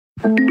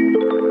Welcome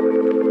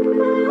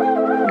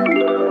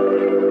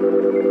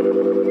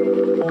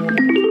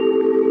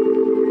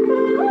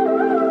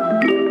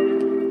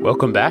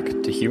back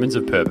to Humans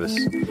of Purpose,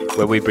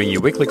 where we bring you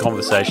weekly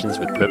conversations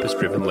with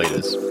purpose-driven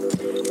leaders.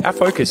 Our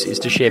focus is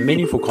to share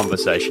meaningful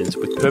conversations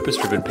with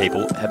purpose-driven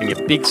people having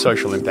a big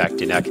social impact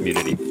in our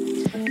community.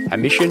 Our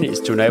mission is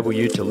to enable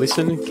you to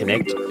listen,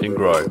 connect, and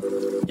grow.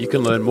 You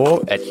can learn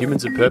more at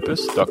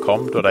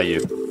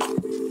humansofpurpose.com.au.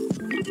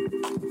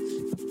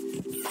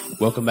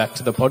 Welcome back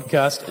to the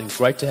podcast, and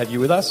great to have you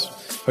with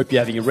us. Hope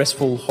you're having a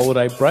restful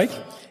holiday break,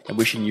 and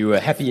wishing you a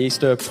happy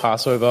Easter,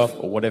 Passover,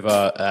 or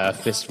whatever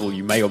festival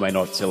you may or may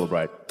not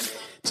celebrate.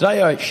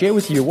 Today I share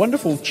with you a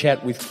wonderful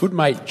chat with good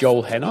mate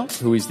Joel Hanna,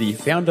 who is the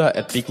founder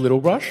at Big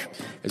Little Brush,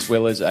 as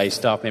well as a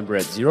staff member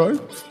at Xero.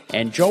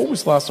 And Joel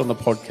was last on the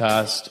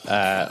podcast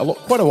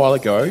quite a while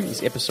ago.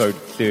 It's episode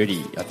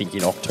 30, I think,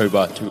 in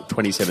October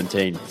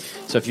 2017.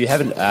 So if you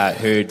haven't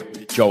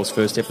heard Joel's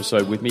first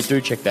episode with me, do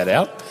check that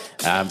out.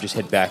 Just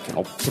head back, and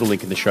I'll put a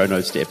link in the show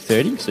notes to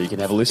Ep30 so you can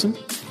have a listen.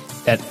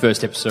 That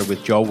first episode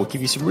with Joel will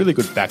give you some really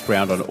good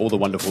background on all the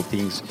wonderful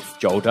things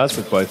Joel does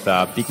with both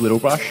Big Little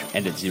Brush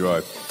and at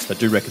Xero. So I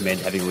do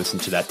recommend having a listen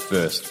to that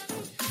first.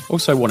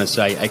 Also want to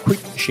say a quick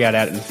shout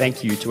out and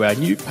thank you to our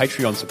new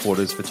Patreon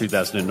supporters for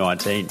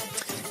 2019.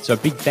 So a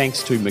big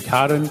thanks to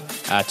McCartan,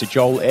 to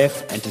Joel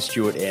F, and to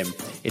Stuart M.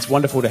 It's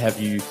wonderful to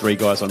have you three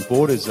guys on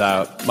board as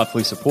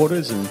monthly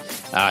supporters and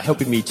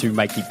helping me to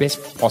make the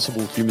best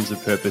possible Humans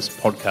of Purpose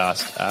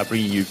podcast,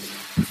 bringing you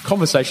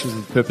conversations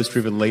with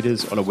purpose-driven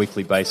leaders on a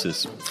weekly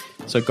basis.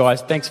 So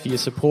guys, thanks for your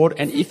support.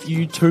 And if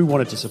you too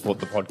wanted to support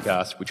the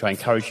podcast, which I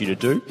encourage you to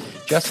do,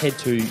 just head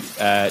to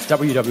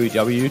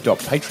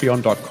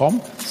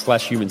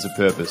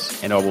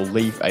www.patreon.com/humansofpurpose, and I will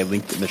leave a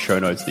link in the show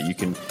notes that you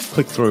can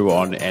click through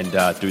on and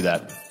do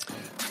that.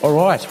 All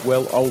right,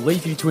 well, I'll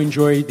leave you to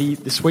enjoy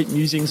the sweet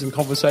musings and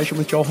conversation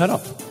with Joel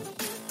Hanna.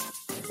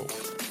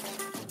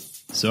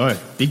 So,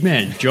 big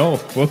man, Joel,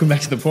 welcome back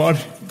to the pod.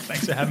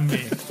 Thanks for having me.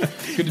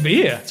 It's good to be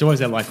here. It's always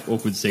that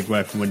awkward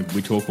segue from when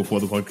we talk before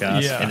the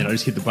podcast, and then I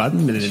just hit the button,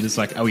 and then it's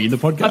like, are we in the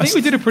podcast? I think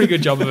we did a pretty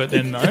good job of it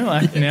then, though.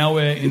 Now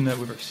we're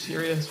very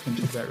serious and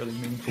talk about really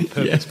meaningful,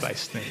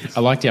 purpose-based things.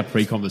 I liked our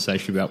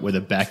pre-conversation about whether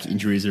back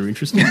injuries are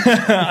interesting.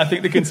 I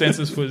think the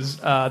consensus was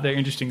they're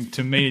interesting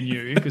to me and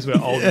you because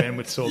we're old men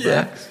with sore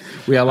backs.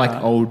 We are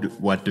like old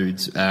white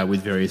dudes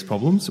with various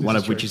problems. One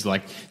of which is so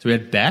we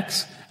had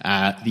backs.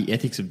 The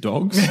ethics of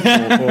dogs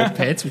or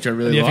pets, which I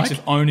really like. The ethics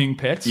of owning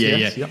pets.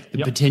 Yes.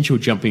 The potential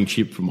jumping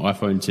ship from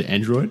iPhone to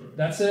Android.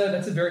 That's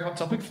a very hot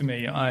topic for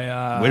me.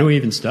 Where do we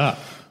even start?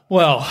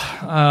 Well,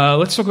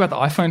 let's talk about the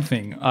iPhone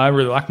thing. I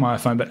really like my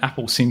iPhone, but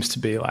Apple seems to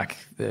be like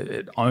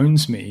it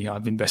owns me.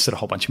 I've invested a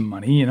whole bunch of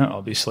money,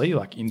 obviously,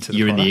 like into the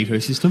You're product. In the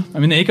ecosystem?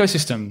 I'm in the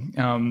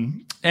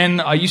ecosystem.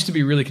 And I used to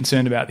be really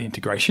concerned about the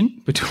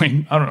integration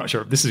between, I'm not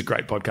sure if this is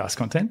great podcast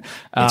content.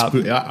 It's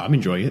good. I'm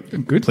enjoying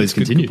it. Good. Please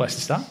continue. Good place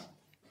to start.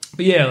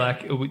 But yeah,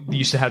 we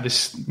used to have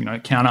this,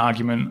 counter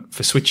argument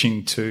for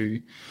switching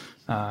to,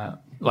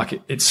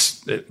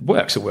 it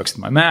works. It works with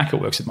my Mac.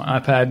 It works with my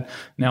iPad.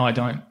 Now I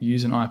don't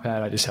use an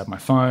iPad. I just have my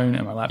phone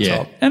and my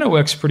laptop, and it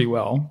works pretty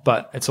well.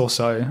 But it's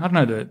also, I don't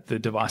know, the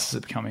devices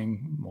are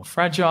becoming more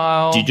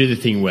fragile. Do you do the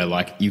thing where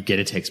you get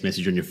a text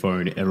message on your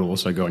phone, it'll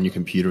also go on your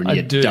computer, and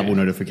you get double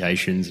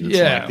notifications, and it's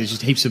there's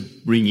just heaps of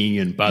ringing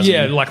and buzzing.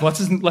 Yeah, lots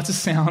of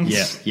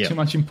sounds. Too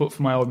much input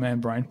for my old man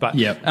brain. But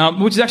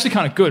which is actually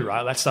kind of good,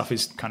 right? That stuff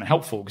is kind of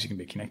helpful because you can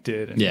be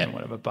connected and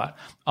whatever. But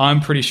I'm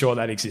pretty sure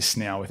that exists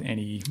now with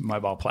any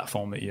mobile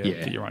platform that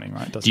you're running,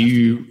 right? Do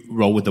you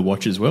roll with the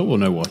watch as well, or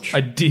no watch?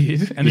 I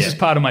did, and this is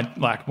part of my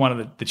one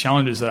of the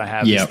challenges that I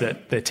have is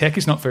that the tech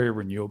is not very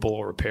renewable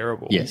or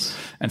repairable. Yes,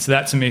 and so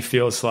that to me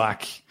feels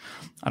like,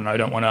 I don't know, I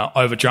don't want to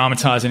over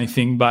dramatize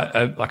anything, but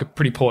a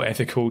pretty poor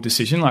ethical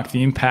decision. Like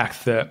the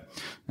impact that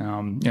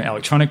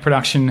electronic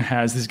production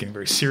has. This is getting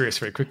very serious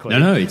very quickly.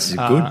 No, it's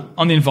good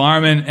on the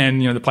environment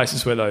and the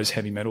places where those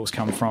heavy metals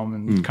come from,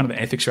 and kind of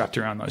the ethics wrapped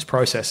around those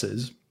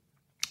processes.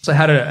 So I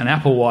had an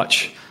Apple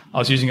Watch. I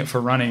was using it for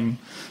running.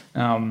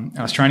 I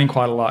was training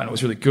quite a lot and it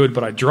was really good,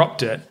 but I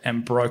dropped it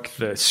and broke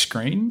the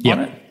screen on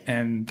it.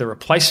 And the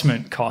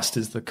replacement cost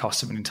is the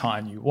cost of an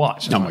entire new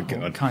watch. And my God.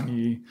 Well, can't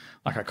you,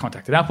 I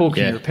contacted Apple,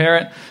 can you repair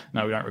it?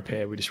 No, we don't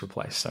repair, we just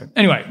replace. So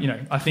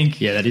anyway, I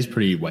think. Yeah, that is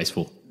pretty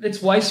wasteful.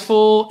 It's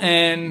wasteful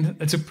and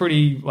it's a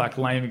pretty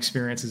lame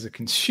experience as a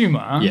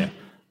consumer. Yeah.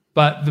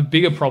 But the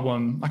bigger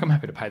problem, I'm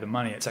happy to pay the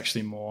money. It's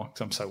actually more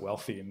because I'm so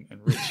wealthy and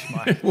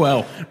rich.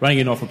 Well, running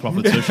a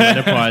not-for-profit social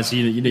enterprise,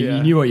 you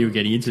knew what you were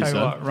getting into.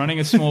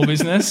 Running a small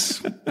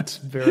business, it's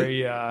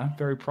very,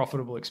 very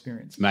profitable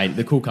experience. Mate,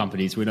 the cool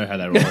companies, we know how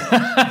they roll.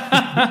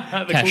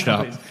 Cashed cool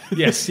up.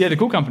 Yes, the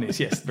cool companies.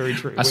 Yes, very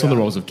true. I saw the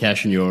rolls of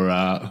cash on your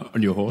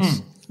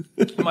horse.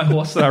 My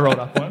horse that I rolled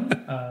up on.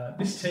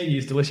 This tea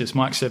is delicious.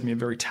 Mike served me a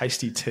very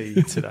tasty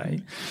tea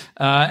today.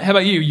 How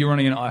about you? You're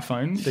running an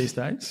iPhone these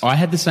days? I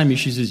had the same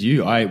issues as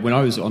you. When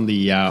I was on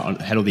the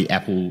had all the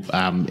Apple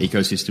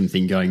ecosystem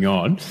thing going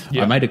on,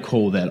 I made a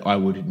call that I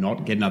would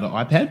not get another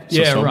iPad.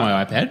 So I sold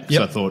my iPad.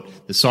 So I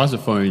thought the size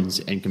of phones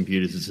and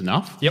computers is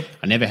enough. Yep.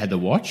 I never had the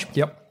watch.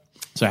 Yep.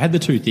 So I had the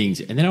two things,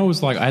 and then I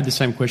was like, I had the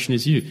same question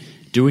as you.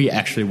 Do we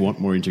actually want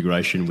more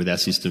integration with our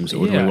systems,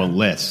 or do we want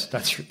less?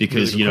 That's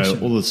because really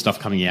all the stuff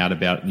coming out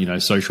about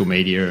social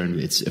media and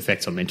its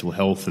effects on mental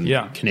health and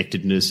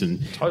connectedness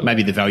and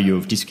maybe the value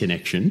of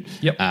disconnection.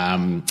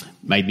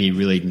 Made me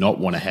really not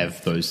want to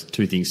have those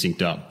two things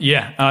synced up.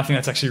 Yeah, and I think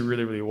that's actually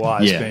really, really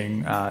wise,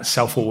 being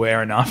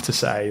self-aware enough to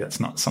say that's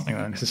not something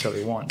that I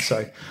necessarily want.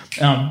 So,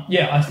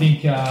 I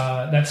think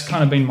that's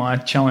kind of been my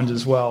challenge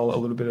as well, a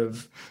little bit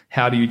of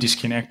how do you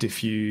disconnect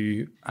if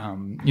you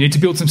need to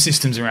build some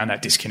systems around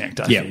that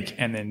disconnect, I think,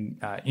 and then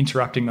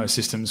interrupting those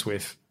systems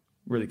with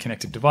really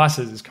connected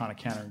devices is kind of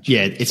counterintuitive.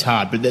 Yeah, it's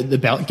hard, but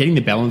getting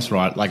the balance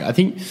right. Like I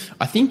think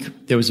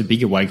there was a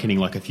big awakening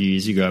like a few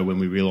years ago when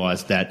we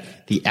realised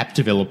that the app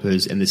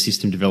developers and the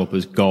system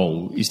developers'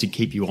 goal is to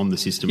keep you on the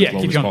system as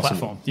long as possible. On the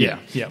platform.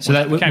 Yeah. So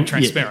that became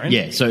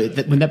transparent. So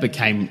when that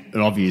became an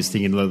obvious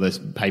thing and a lot of those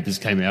papers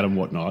came out and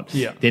whatnot,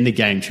 then the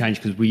game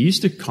changed because we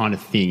used to kind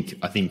of think,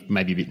 I think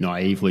maybe a bit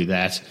naively,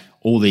 that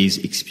all these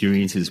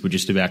experiences were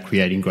just about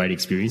creating great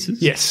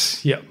experiences.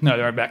 Yes. Yeah. No,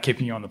 they're about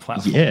keeping you on the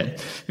platform. Yeah.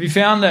 Have you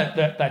found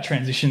that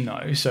transition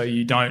though? So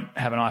you don't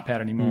have an iPad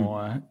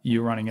anymore.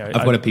 You're running I've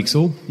got a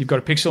Pixel. You've got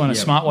a Pixel and a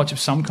smartwatch of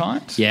some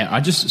kind? Yeah.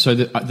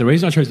 The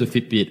reason I chose the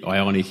Fitbit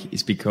Ionic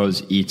is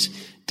because it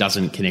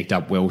doesn't connect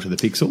up well to the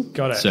Pixel.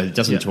 Got it. So it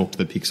doesn't talk to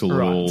the Pixel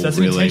at all. So that's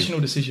an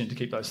intentional decision to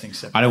keep those things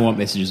separate. I don't want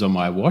messages on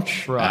my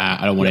watch. Right.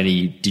 I don't want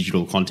any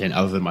digital content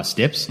other than my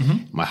steps,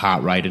 my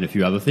heart rate, and a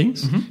few other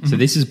things. So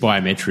this is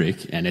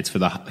biometric, and it's for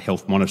the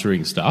health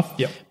monitoring stuff.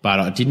 Yep. But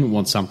I didn't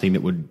want something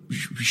that would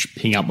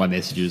ping up my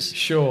messages.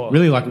 Sure.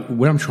 Really, like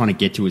what I'm trying to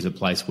get to is a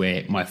place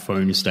where my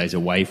phone stays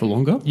away for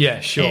longer. Yeah,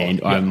 sure.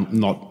 And I'm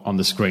not on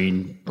the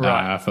screen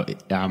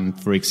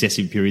for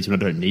excessive periods when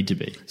I don't need to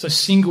be. So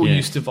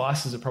single-use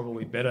devices are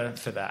probably better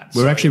for that.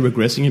 We're actually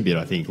regressing a bit,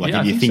 I think. Like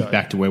if you think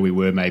back to where we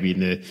were maybe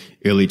in the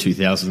early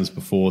 2000s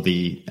before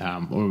the,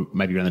 or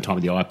maybe around the time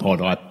of the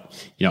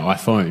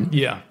iPhone.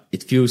 Yeah.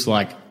 It feels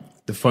like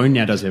the phone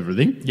now does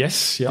everything.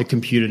 Yes. Yep. The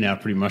computer now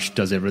pretty much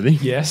does everything.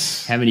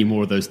 Yes. How many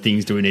more of those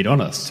things do we need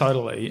on us?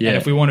 Totally. Yeah. And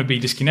if we want to be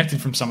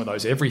disconnected from some of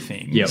those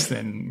everythings,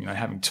 then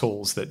having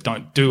tools that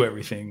don't do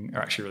everything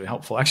are actually really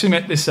helpful. I actually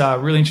met this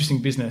really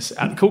interesting business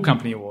at the Cool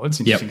Company Awards,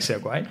 interesting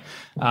segue,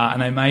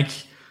 and they make...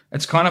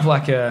 It's kind of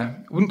like I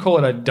wouldn't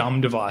call it a dumb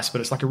device, but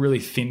it's like a really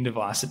thin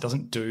device that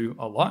doesn't do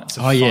a lot. It's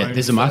a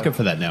there's a market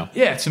for that now.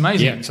 Yeah, it's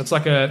amazing. Yeah. So it's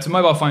like it's a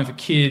mobile phone for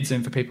kids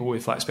and for people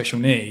with like special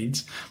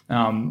needs,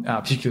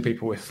 particularly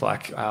people with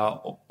like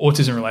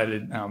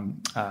autism-related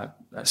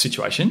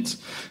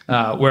situations,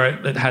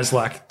 where it has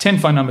like 10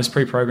 phone numbers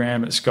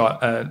pre-programmed. It's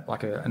got an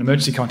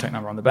emergency contact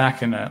number on the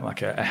back and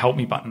a help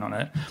me button on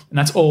it. And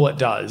that's all it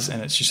does.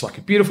 And it's just like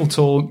a beautiful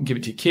tool. Give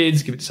it to your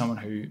kids, give it to someone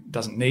who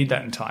doesn't need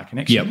that entire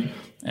connection. Yep.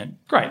 And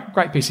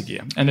great piece of gear.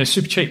 And they're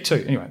super cheap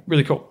too. Anyway,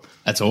 really cool.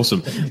 That's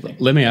awesome.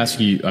 Let me ask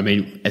you, I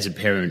mean, as a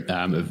parent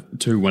of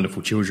two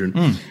wonderful children,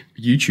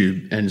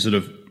 YouTube and sort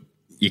of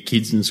your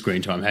kids and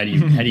screen time, how do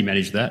you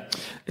manage that?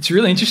 It's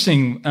really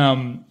interesting.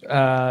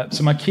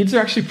 So my kids are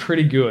actually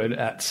pretty good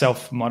at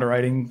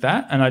self-moderating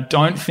that. And I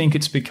don't think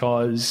it's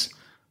because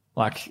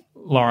like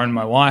Lauren,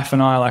 my wife,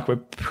 and I, we're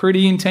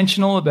pretty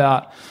intentional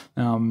about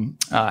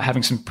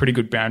having some pretty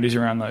good boundaries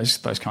around those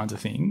kinds of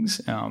things.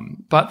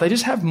 But they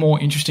just have more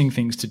interesting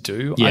things to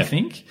do, I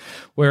think.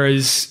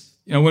 Whereas,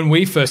 when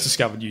we first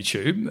discovered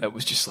YouTube, it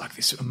was just like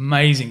this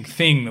amazing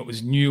thing that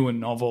was new and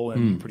novel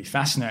and pretty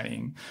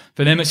fascinating.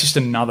 For them, it's just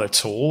another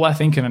tool, I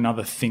think, and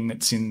another thing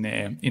that's in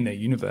their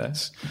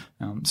universe.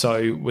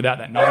 So without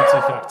that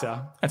novelty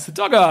factor, that's the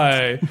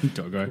doggo.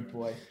 Doggo. Good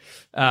boy.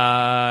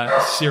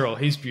 Cyril,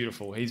 he's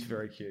beautiful. He's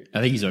very cute. I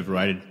think he's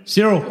overrated.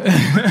 Cyril.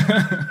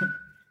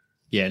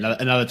 Yeah,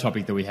 another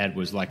topic that we had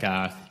was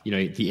the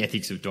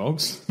ethics of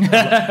dogs.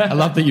 I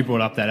love that you brought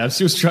up that. I'm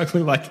still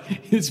struggling.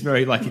 It's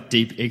very a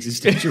deep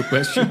existential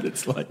question.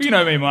 It's like, you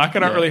know me, Mike. I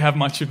don't really have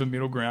much of a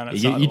middle ground.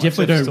 You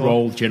definitely don't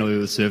roll generally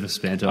with the surface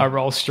banter. I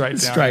roll straight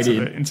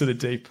down into the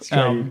deep.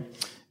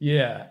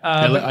 Yeah.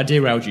 I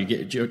derailed you.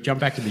 Jump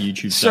back to the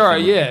YouTube stuff.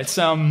 Sorry, yeah. It's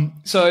so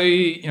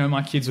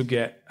my kids will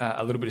get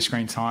a little bit of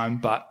screen time,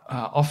 but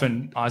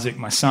often Isaac,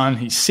 my son,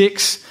 he's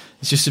 6,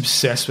 is just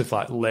obsessed with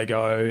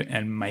Lego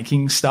and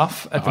making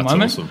stuff at the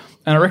moment. Awesome.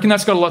 And I reckon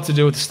that's got a lot to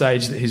do with the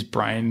stage that his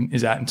brain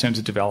is at in terms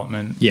of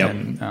development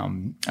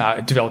and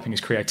developing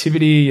his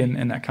creativity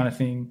and that kind of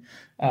thing.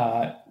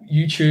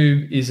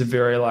 YouTube is a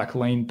very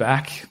lean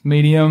back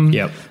medium.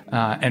 Yep.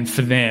 And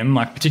for them,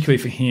 particularly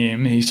for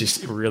him, he's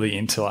just really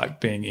into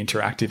being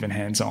interactive and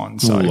hands-on.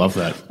 So I love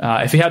that.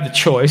 If he had the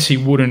choice, he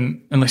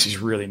wouldn't, unless he's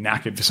really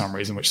knackered for some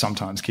reason, which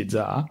sometimes kids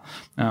are,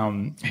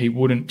 he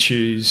wouldn't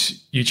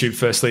choose YouTube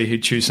firstly.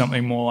 He'd choose something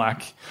something more like,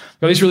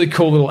 got these really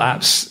cool little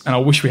apps, and I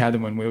wish we had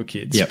them when we were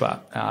kids, Yep.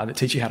 but that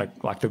teach you how to,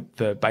 like,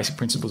 the basic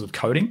principles of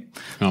coding.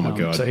 Oh my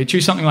God. So he'd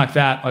choose something like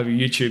that over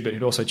YouTube, but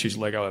he'd also choose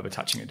Lego over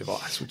touching a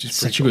device, which is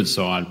Such pretty a good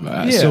sign.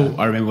 Yeah. So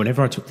I remember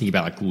whenever I think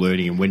about like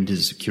learning and when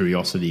does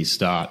curiosity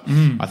start,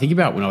 I think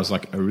about when I was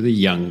like a really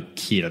young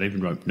kid. I don't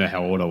even know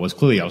how old I was.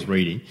 Clearly I was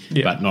reading,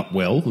 but not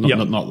well,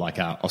 not like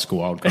Oscar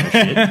Wilde kind of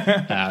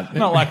shit.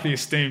 Not like the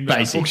esteemed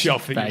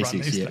bookshelf that you run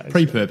these days.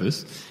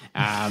 Pre-purpose.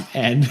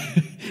 And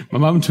my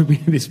mum took me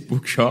to this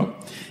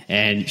bookshop,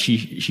 and she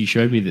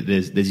showed me that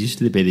there's used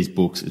to be these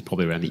books. It's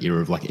probably around the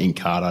era of like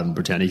Encarta and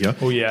Britannica.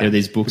 Oh yeah, there are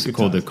these books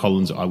called the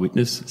Collins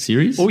Eyewitness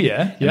series. Oh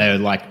yeah, and they were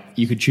like,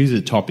 you could choose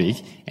a topic,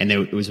 and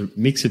it was a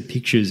mix of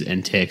pictures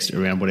and text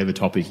around whatever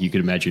topic you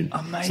could imagine.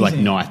 Amazing. So like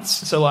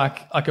knights. So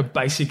like a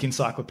basic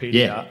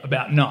encyclopedia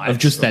about knights of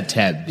just that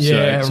tab.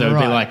 Yeah, so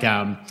right.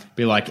 it'd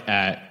be like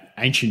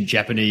ancient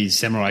Japanese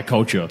samurai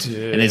culture,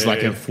 and there's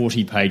like a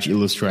 40-page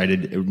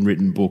illustrated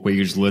written book where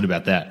you just learn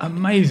about that.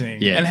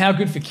 Amazing. Yeah. And how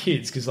good for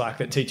kids, because like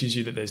that teaches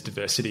you that there's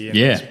diversity and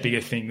there's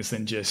bigger things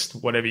than just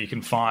whatever you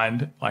can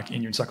find like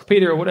in your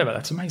encyclopedia or whatever.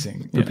 That's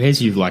amazing.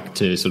 Prepares you like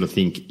to sort of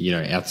think,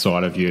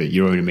 outside of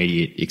your own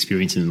immediate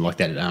experience and like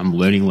that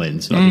learning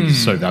lens. I think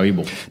is so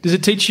valuable. Does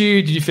it teach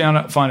you, did you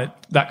find it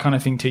that kind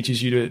of thing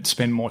teaches you to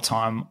spend more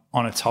time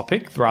on a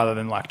topic rather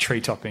than like tree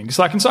topping? Because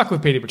like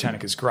Encyclopedia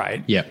Britannica is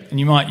great. Yeah. And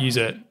you might use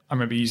it. I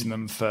remember using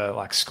them for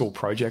like school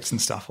projects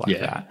and stuff like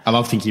that. I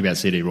love thinking about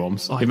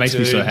CD-ROMs. It makes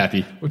me so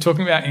happy. We were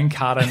talking about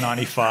Encarta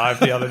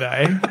 95 the other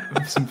day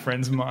with some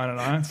friends of mine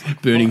and I. It's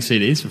like, burning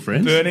CDs for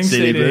friends. Burning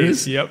CD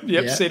CDs. burners.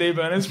 Yep. CD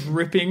burners,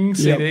 ripping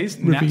CDs.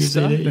 Ripping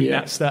Napster, CD, the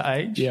Napster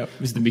age. Yeah, it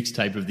was the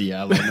mixtape of the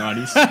late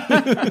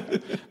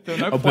 90s. There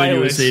were no I'll burn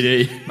you a playlists.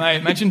 CD.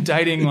 Mate, imagine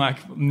dating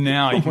like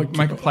now. You could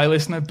make a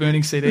playlist, no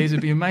burning CDs. It'd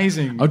be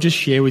amazing. I'll just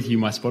share with you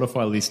my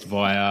Spotify list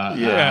via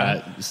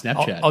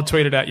Snapchat. I'll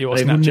tweet it at you or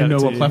they Snapchat wouldn't even know it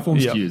to what you.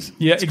 platforms to use.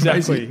 Yeah, It's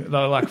exactly. crazy.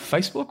 They're like,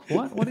 Facebook?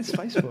 What is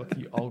Facebook,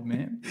 you old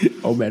man?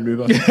 Old man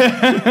river.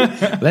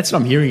 That's what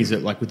I'm hearing is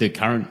that like with the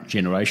current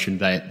generation,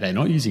 they're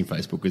not using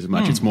Facebook as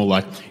much. It's more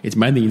like it's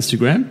mainly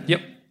Instagram.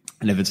 Yep.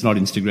 And if it's not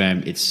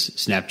Instagram, it's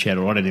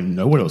Snapchat, or I don't even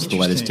know what else the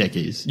latest tech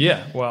is.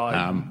 Yeah, well,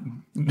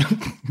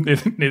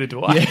 neither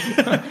do I.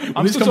 Yeah.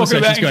 I'm still talking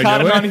about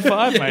Encarta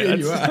 95, mate. Yeah,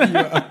 you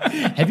are.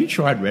 Have you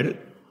tried Reddit?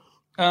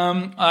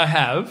 I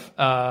have.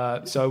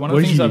 So one of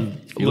What the things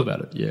did you feel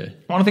about it? Yeah.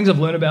 one of the things I've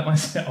learned about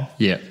myself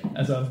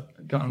as I've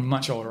gotten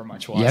much older and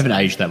much wiser. You haven't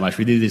aged that much.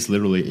 We did this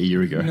literally a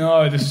year ago.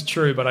 No, this is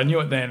true, but I knew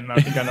it then, and I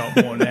think I know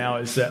it more now.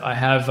 Is that I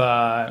have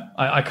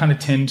I kind of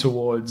tend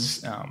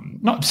towards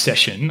not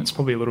obsession. It's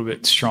probably a little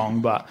bit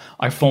strong, but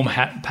I form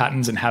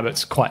patterns and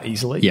habits quite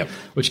easily. Yep.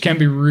 Which can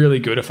be really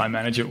good if I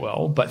manage it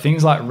well. But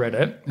things like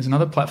Reddit, there's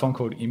another platform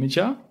called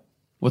Imager.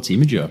 What's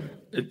Imager?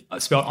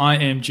 It's spelled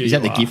IMGUR. Is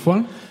that the GIF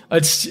one?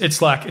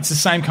 It's like it's the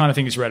same kind of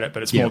thing as Reddit,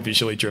 but it's more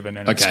visually driven,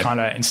 and it's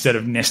kind of instead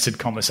of nested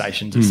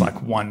conversations, it's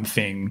like one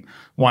thing,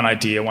 one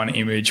idea, one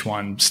image,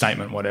 one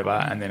statement, whatever,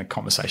 and then a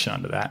conversation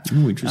under that.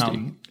 Oh,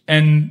 interesting.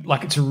 And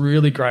like it's a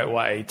really great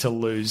way to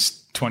lose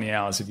 20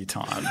 hours of your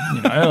time,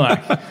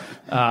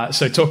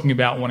 so talking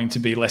about wanting to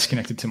be less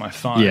connected to my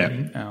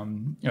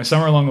phone,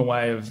 somewhere along the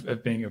way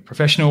of being a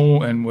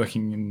professional and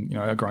working in,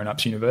 a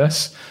grown-ups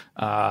universe,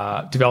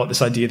 develop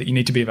this idea that you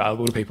need to be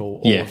available to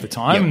people all of the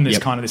time. And there's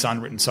kind of this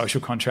unwritten social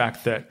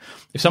contract that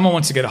if someone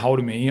wants to get a hold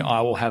of me,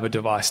 I will have a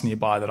device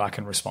nearby that I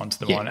can respond to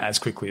them on as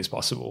quickly as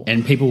possible.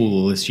 And people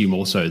will assume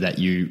also that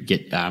you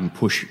get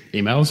push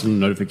emails and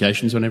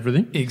notifications on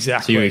everything.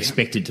 Exactly. So you're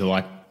expected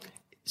to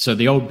so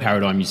the old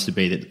paradigm used to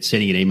be that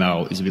sending an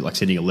email is a bit like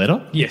sending a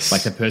letter. Yes.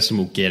 Like the person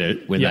will get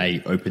it when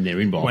they open their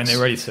inbox. When they're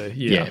ready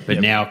to, But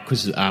now,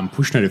 because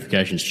push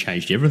notifications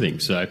changed everything.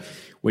 So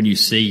when you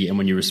see and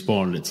when you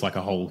respond, it's like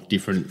a whole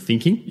different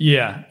thinking.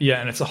 Yeah.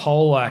 And it's a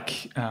whole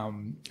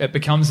it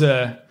becomes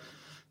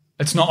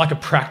it's not like a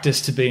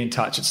practice to be in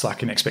touch. It's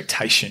like an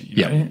expectation,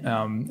 you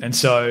know? And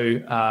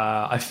so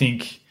I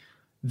think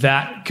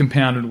that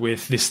compounded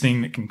with this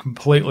thing that can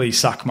completely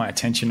suck my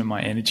attention and my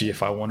energy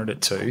if I wanted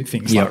it to,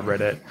 things like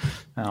Reddit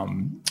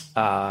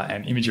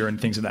and Imager and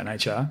things of that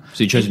nature.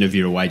 So you've chosen to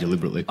veer away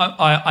deliberately.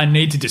 I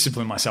need to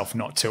discipline myself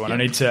not to. And I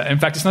need to, in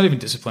fact, it's not even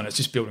discipline. It's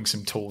just building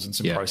some tools and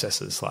some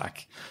processes.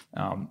 Like,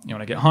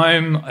 when I get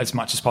home, as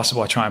much as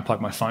possible, I try and plug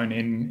my phone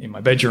in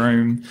my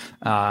bedroom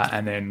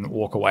and then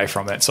walk away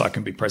from it so I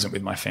can be present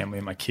with my family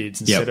and my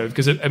kids instead of,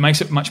 because it makes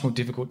it much more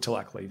difficult to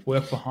leave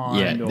work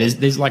behind. Yeah,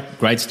 there's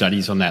great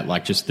studies on that,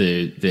 like just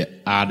the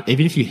art.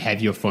 Even if you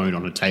have your phone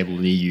on a table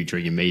near you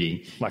during a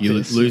meeting, you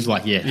lose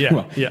but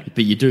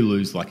you do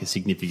lose like a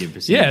significant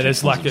percentage. Yeah,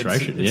 there's of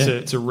concentration.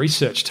 it's a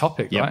research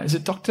topic, right? Is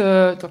it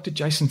Dr.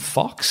 Jason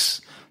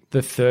Fox,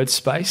 the Third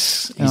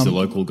Space? He's the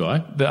local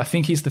guy. I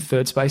think he's the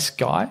Third Space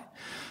guy.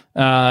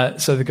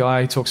 So the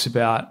guy talks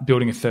about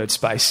building a third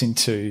space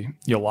into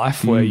your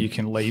life where you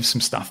can leave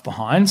some stuff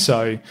behind.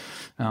 So,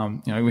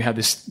 we have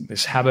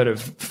this habit of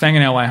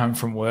fanging our way home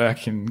from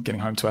work and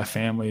getting home to our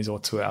families or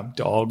to our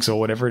dogs or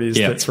whatever it is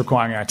that's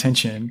requiring our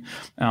attention.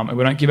 And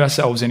we don't give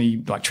ourselves any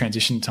like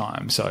transition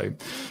time. So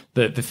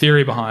the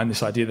theory behind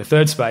this idea, the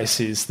third space,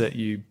 is that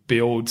you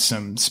build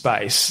some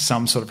space,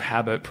 some sort of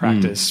habit,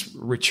 practice,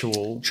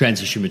 ritual.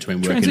 Transition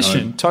between work and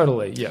home.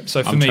 Totally. Yeah.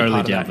 So for I'm me, totally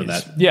part of down for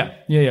is- that.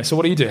 Yeah. So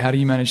what do you do? How do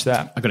you manage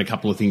that? I've got a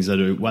couple of things I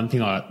do.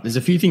 There's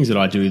a few things that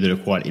I do that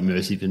are quite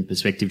immersive and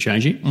perspective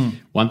changing.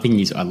 One thing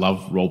is I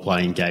love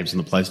role-playing games on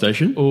the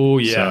PlayStation. Oh,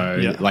 yeah.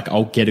 So,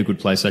 I'll get a good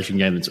PlayStation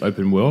game that's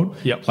open world,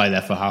 Yep. play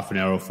that for half an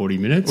hour or 40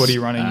 minutes. What are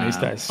you running these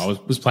days? I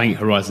was playing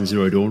Horizon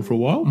Zero Dawn for a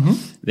while.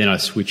 Then I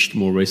switched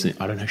more recently.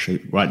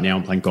 Right now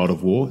I'm playing God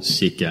of War.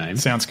 Sick game.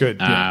 Sounds good.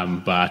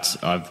 But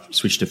I've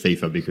switched to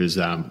FIFA because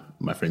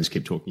my friends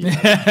keep talking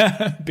about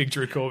it. Big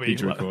Drew Corby. Big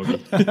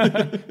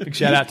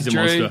shout out to He's a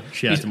Drew. monster.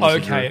 Shout out He's to Monster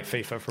okay Drew.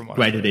 at FIFA from what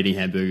Great I've at heard. eating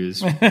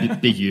hamburgers.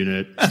 Big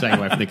unit. Staying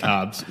away from the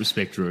carbs.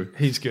 Respect Drew.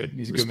 He's good.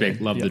 He's a good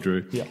Respect. man. Love Yeah. the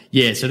Drew. Yeah.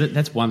 Yeah. So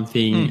that's one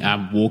thing.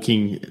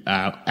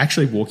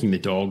 Actually walking the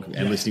dog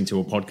and listening to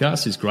a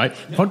podcast is great.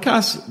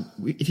 Podcasts,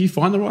 if you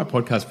find the right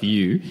podcast for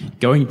you,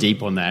 going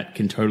deep on that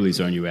can totally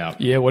zone you out.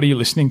 Yeah. What are you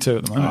listening to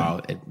at the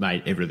moment?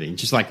 Mate, everything.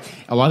 Just like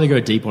I'll either go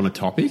deep on a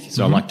topic,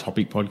 so I like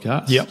topic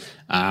podcasts. Yep.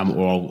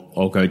 Or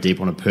I'll go deep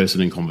on a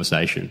person and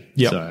conversation.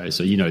 Yep.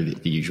 So the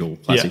usual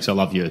classics. Yeah. I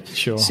love your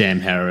Sure. Sam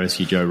Harris,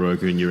 your Joe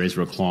Rogan, your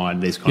Ezra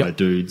Klein, these kind of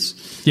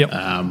dudes. Yep.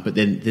 But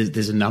then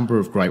there's a number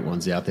of great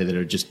ones out there that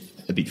are just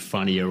a bit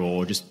funnier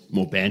or just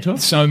more banter.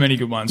 So many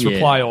good ones. Yeah.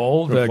 Reply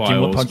All, the Reply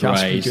Gimlet All's podcast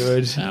great. would be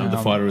good. The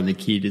Fighter and the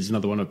Kid is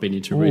another one I've been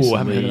into Oh, recently. I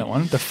haven't heard of that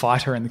one. The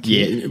Fighter and the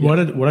Kid.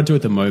 Yeah, what I do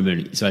at the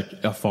moment is I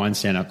find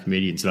stand-up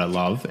comedians that I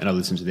love and I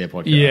listen to their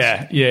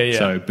podcast. Yeah.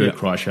 So Bert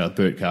Kreischer,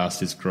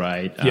 Bertcast is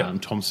great. Yeah.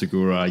 Tom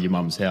Segura, Your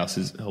Mum's House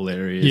is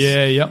hilarious.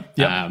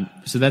 Yeah.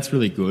 So that's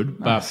really good.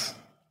 Nice.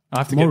 I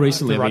have to More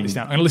recently, write this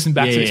down. I'm going to listen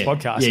back to this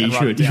podcast. Yeah, you and write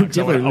should. it down, You 'cause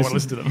I definitely want to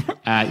listen to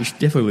them. You should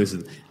definitely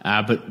listen.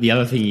 But the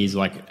other thing is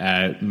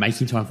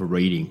making time for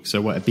reading.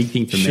 So a big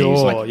thing for me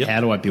is how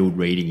do I build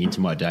reading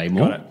into my day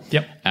more? Got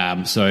it.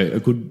 Yep. So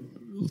a good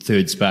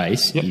third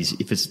space is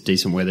if it's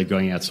decent weather,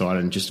 going outside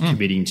and just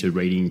committing to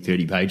reading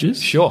 30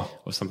 pages. Sure.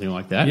 Or something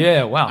like that.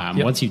 Yeah, wow.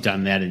 Once you've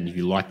done that and if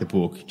you like the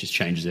book, it just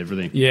changes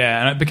everything. Yeah,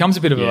 and it becomes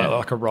a bit of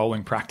a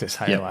rolling practice.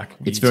 Hey,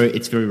 it's very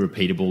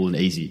repeatable and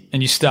easy.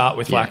 And you start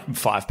with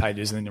 5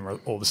 pages, and then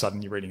all of a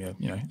sudden you're reading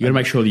You got to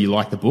make sure that you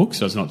like the book,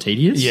 so it's not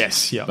tedious.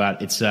 Yes, yeah.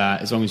 But it's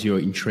as long as you're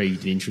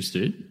intrigued and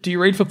interested. Do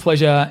you read for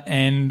pleasure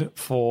and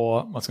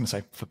for? I was going to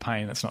say for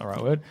pain. That's not the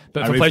right word.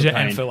 But for read pleasure for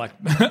and pain. for like.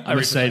 I'm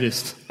a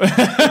sadist.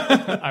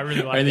 I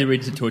really like. I only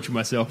read to torture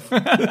myself.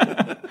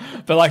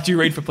 But do you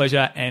read for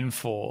pleasure and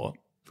for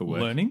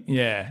work. learning?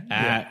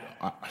 Yeah.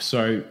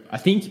 So I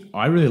think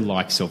I really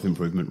like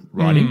self-improvement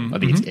writing. I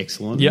think it's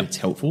excellent. Yep. And it's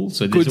helpful.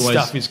 So Good there's always,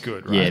 stuff is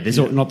good, right? Yeah, there's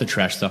not the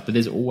trash stuff, but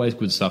there's always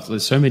good stuff.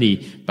 There's so many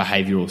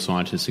behavioral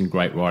scientists and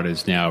great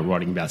writers now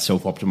writing about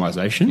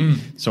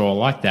self-optimization. So I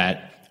like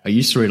that. I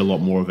used to read a lot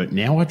more of it.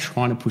 Now I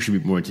try to push a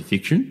bit more into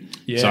fiction.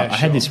 Yeah, so I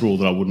had this rule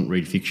that I wouldn't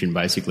read fiction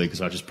basically because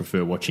I just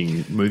prefer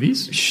watching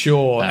movies.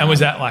 Sure. And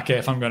was that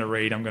if I'm going to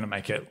read, I'm going to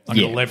make it, I'm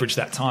going to leverage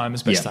that time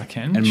as best I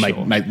can. And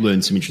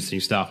learn some interesting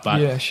stuff. But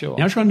yeah, sure.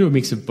 Now I try and do a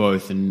mix of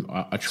both. And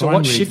I try So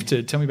what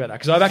shifted? Tell me about that.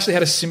 Because I've actually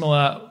had a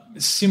similar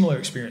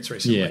experience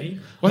recently. Yeah.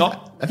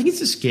 Well, I think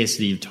it's a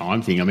scarcity of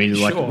time thing. I mean,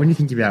 when you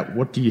think about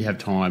what do you have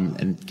time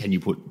and can you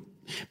put...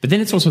 But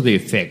then it's also the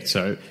effect.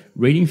 So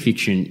reading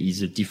fiction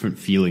is a different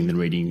feeling than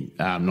reading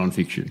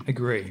non-fiction.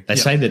 Agree. They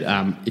say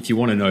that if you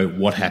want to know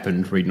what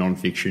happened, read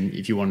non-fiction.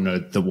 If you want to know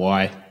the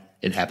why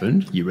it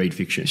happened, you read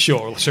fiction.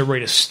 Sure. So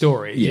read a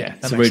story. Yeah.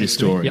 So read a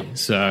story. Yep.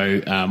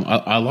 So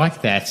I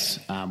like that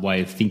way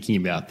of thinking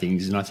about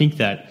things. And I think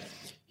that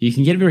you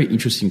can get a very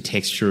interesting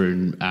texture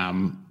and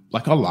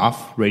I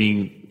laugh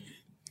reading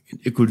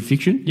a good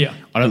fiction. Yeah.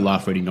 I don't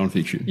laugh reading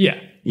non-fiction. Yeah.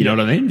 You know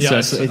what I mean?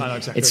 Yeah, So I know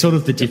exactly. it's sort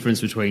of the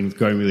difference between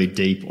going really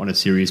deep on a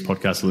serious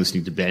podcast and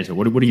listening to banter.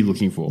 What are you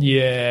looking for?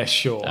 Yeah,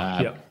 sure.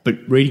 But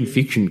reading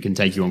fiction can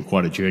take you on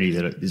quite a journey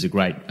that is a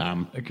great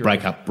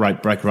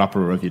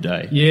breaker-upper of your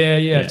day.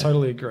 Yeah,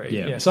 totally agree.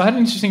 Yeah. So I had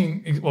an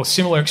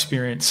similar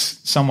experience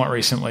somewhat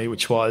recently,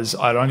 which was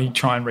I'd only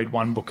try and read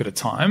one book at a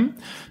time,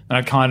 and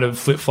I kind of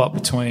flip-flop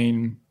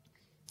between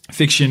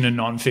fiction and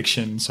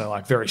non-fiction, so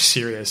very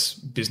serious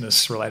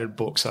business-related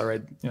books. I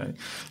read,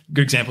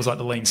 good examples like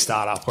The Lean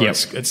Startup, where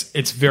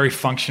it's very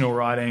functional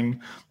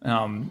writing.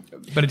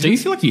 But do you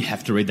feel like you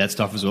have to read that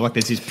stuff as well?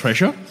 There's this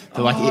pressure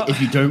that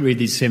if you don't read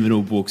these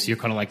seminal books, you're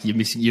kind of you're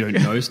missing. You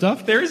don't know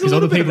stuff. There is a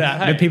little bit of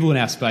that. Hey? People in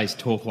our space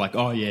talk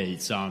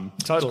it's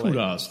totally. It's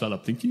called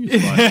startup thinking.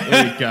 It's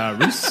Eric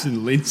Ries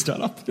and Lean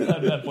Startup.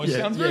 That voice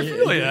sounds very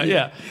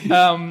familiar.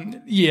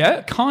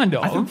 Yeah, kind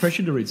of. I feel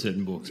pressure to read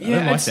certain books. I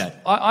don't like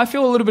that. I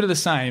feel a little bit bit of the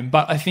same,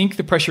 but I think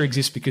the pressure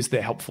exists because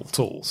they're helpful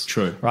tools.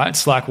 True. Right?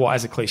 It's like, why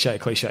is a cliche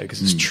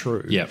because it's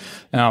true. Yeah.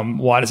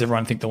 Why does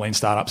everyone think the Lean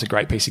Startup's a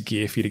great piece of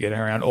gear for you to get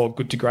around, or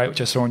Good to Great,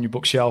 which I saw on your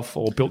bookshelf,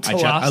 or Built to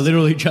Last? I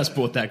literally just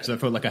bought that because I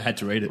felt like I had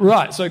to read it.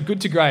 Right. So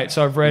Good to Great.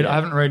 So I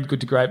haven't read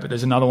Good to Great, but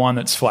there's another one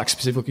that's for like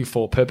specifically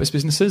for purpose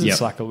businesses.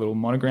 It's like a little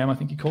monogram, I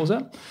think he calls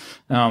it.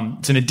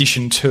 It's an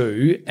addition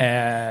to,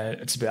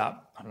 it's about,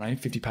 I don't know,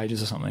 50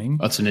 pages or something.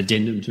 Oh, it's an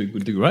addendum to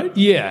Good to Great?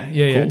 Yeah.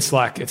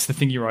 Cool. It's the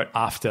thing you wrote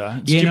after.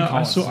 It's Jim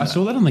Collins, I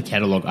saw that on the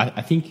catalogue.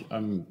 I think,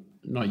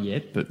 not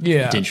yet, but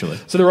potentially.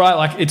 So they're right,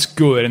 like it's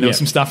good. And there was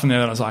some stuff in there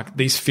that I was like,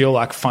 these feel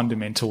like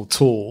fundamental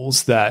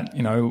tools that,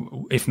 you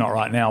know, if not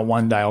right now,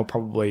 one day I'll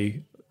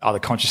probably either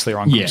consciously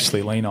or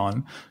unconsciously lean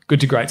on.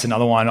 Good to Great's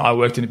another one. I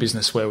worked in a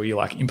business where we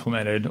like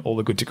implemented all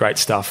the Good to Great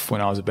stuff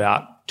when I was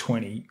about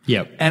 20.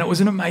 Yep. And it was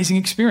an amazing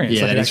experience.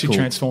 Yeah, like it actually cool.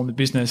 transformed the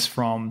business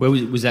from... Where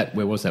was that?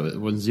 It wasn't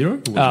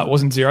Xero? It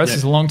wasn't Xero. This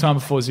is a long time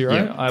before Xero.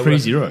 Yeah.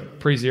 Pre-Xero.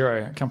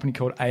 Pre-Xero, a company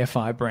called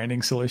AFI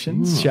Branding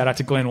Solutions. Shout out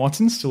to Glenn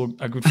Watson, still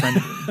a good friend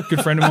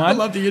of mine. I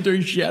love that you're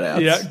doing shout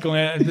outs. Yeah,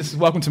 Glenn,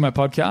 welcome to my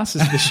podcast.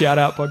 This is the shout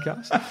out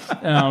podcast.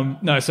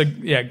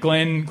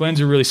 Glenn's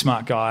a really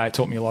smart guy.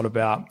 Taught me a lot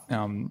about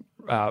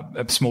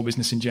a small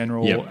business in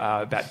general,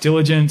 about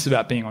diligence,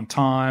 about being on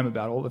time,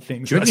 about all the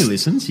things. Do you reckon he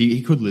listens?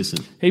 He could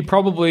listen. He might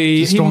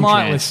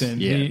chance.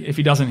 listen. Yeah. If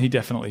he doesn't, he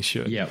definitely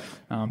should. Yep.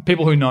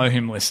 People who know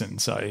him listen,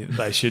 so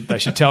they should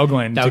tell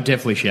Glenn. They'll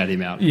definitely shout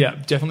him out.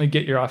 Yeah, definitely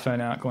get your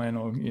iPhone out, Glenn,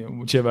 or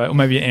whichever, or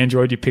maybe your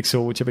Android, your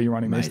Pixel, whichever you're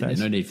running these days.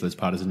 No need for this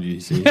partisan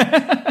juicy.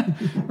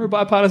 We're a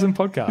bipartisan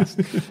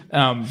podcast.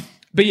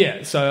 But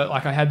yeah, so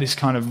like I had this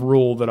kind of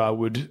rule that I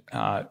would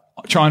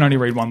try and only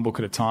read one book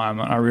at a time,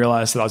 and I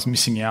realized that I was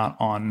missing out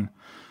on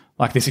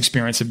like this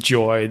experience of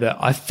joy that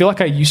I feel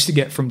like I used to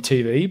get from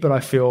TV, but I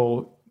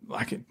feel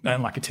like a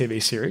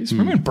TV series.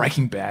 Remember when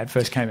Breaking Bad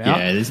first came out?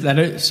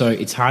 Yeah, so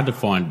it's hard to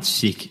find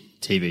sick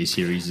TV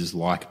series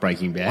like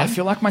Breaking Bad. I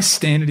feel like my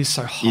standard is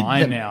so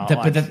high now.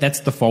 But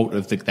that's the fault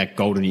of that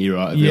golden era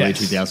of early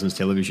 2000s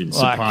television.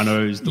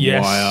 Sopranos, The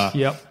Wire.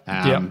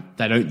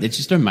 They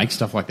just don't make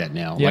stuff like that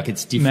now. Like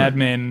it's different. Mad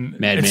Men,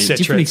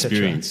 different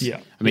experience. Yeah.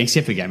 I mean,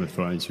 except for Game of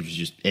Thrones, which is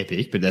just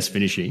epic, but that's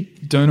finishing.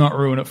 Do not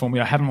ruin it for me.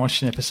 I haven't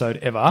watched an episode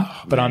ever,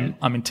 but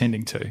I'm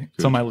intending to. Good.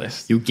 It's on my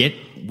list. You'll get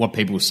what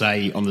people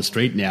say on the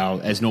street now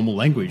as normal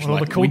language. Well,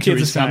 like the cool winter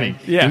kids is are coming.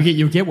 Yeah.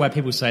 You'll get why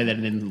people say that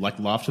and then like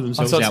laugh to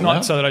themselves so it's out not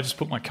loud. so that I just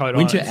put my coat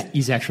Winter on.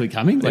 is actually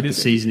coming. Like the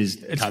season is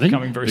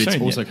coming very but soon.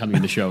 It's also coming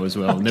in the show as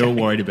well. And they're all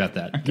worried about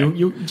that. Okay.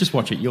 You'll just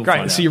watch it. You'll Great.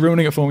 find out. So you're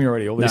ruining it for me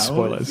already. All these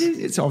spoilers.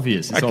 It's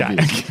obvious. It's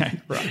obvious. Okay.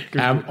 Right.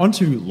 Good. On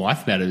to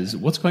Life Matters.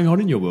 What's going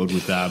on in your world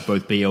with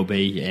both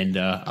BLB and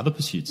other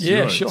pursuits?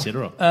 Yeah, Xero, sure. Et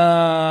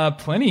cetera?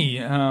 Plenty.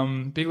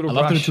 Big Little I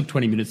Brush. love that it took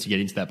 20 minutes to get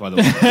into that, by the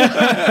way.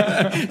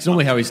 It's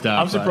normally how we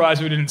start. I'm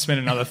surprised we didn't spend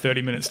another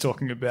 30 minutes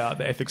talking about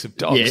the ethics of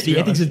dogs. Yeah, the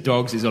ethics of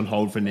dogs is on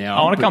hold for now.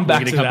 I want to come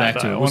back to that.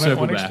 Back to it. We'll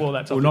circle back. Explore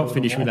that we'll not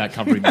finish without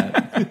covering that.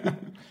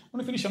 I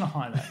want to finish on a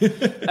high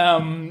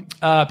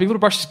note. Big Little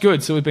Brush is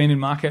good. So we've been in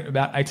market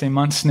about 18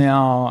 months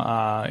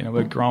now.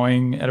 We're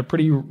growing at a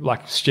pretty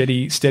like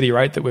steady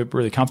rate that we're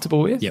really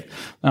comfortable with. Yep.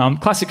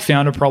 Classic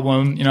founder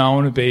problem. I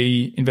want to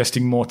be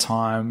investing more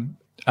time.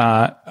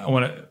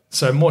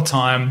 More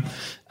time,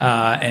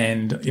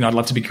 and I'd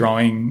love to be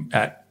growing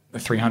at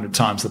 300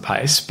 times the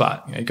pace,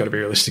 but you've got to be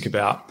realistic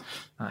about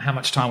how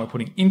much time we're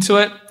putting into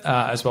it,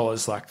 as well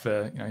as like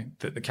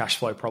the cash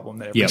flow problem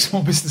that every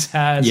small business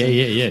has.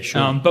 Yeah,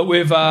 sure. But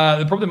we've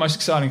probably the most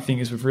exciting thing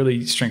is we've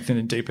really strengthened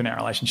and deepened our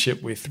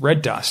relationship with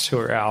Red Dust, who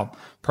are our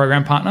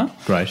program partner.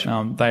 Great.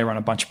 They run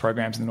a bunch of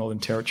programs in the Northern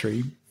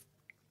Territory.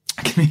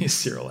 I can hear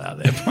Cyril out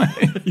there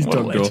playing. He's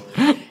dog door.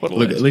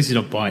 Look, at least he's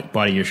not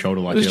biting your shoulder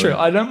like that. That's true.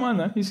 I don't mind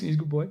that. He's a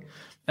good boy.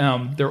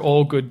 They're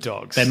all good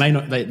dogs. They may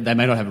not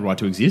have a right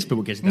to exist, but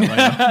we'll get to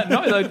that later.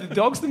 No, the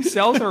dogs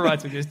themselves have a right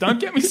to exist. Don't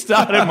get me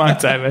started, Mike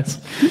Davis.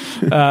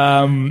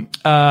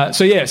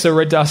 So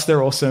Red Dust,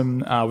 they're awesome.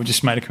 We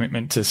just made a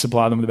commitment to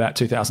supply them with about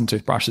 2,000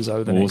 toothbrushes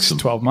over the next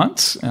 12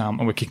 months.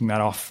 And we're kicking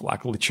that off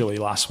like literally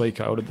last week.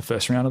 I ordered the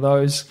first round of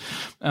those.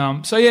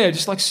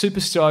 Just like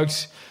super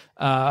stoked.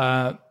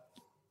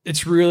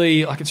 It's a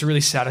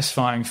really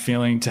satisfying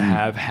feeling to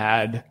have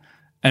had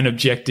an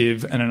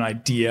objective and an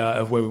idea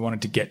of where we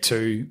wanted to get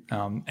to,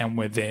 and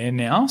we're there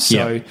now.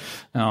 So,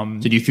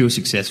 did you feel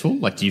successful?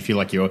 Like, do you feel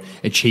like you're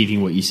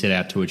achieving what you set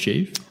out to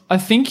achieve? I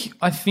think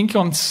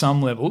on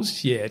some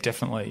levels, yeah,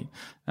 definitely.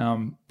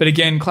 But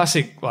again,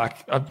 classic, like,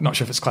 I'm not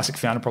sure if it's classic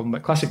founder problem,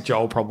 but classic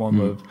Joel problem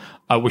of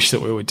I wish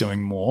that we were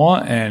doing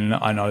more, and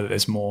I know that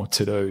there's more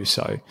to do.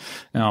 So,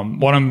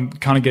 what I'm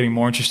kind of getting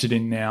more interested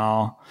in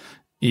now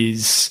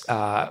is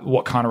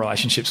what kind of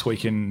relationships we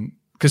can,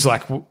 because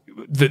like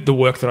the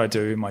work that I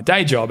do in my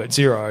day job at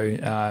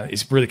Xero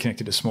is really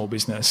connected to small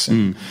business.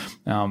 And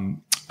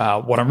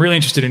what I'm really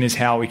interested in is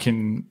how we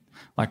can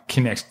like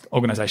connect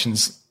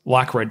organizations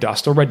like Red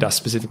Dust, or Red Dust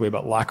specifically,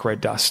 but like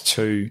Red Dust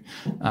to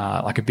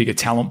like a bigger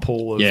talent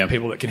pool of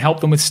people that can help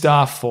them with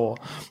stuff, or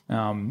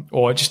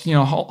just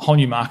a whole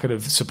new market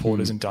of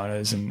supporters and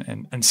donors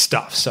and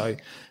stuff. So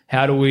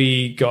how do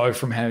we go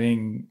from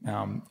having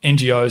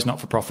NGOs,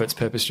 not-for-profits,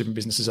 purpose-driven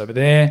businesses over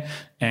there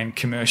and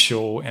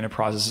commercial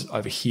enterprises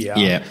over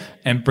here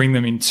and bring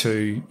them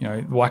into,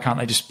 why can't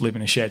they just live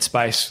in a shared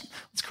space?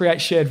 Let's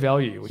create shared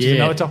value, which is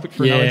another topic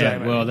for another day.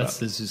 Well, this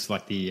is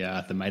like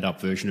the made-up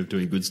version of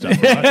doing good stuff,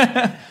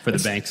 right? For the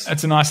banks.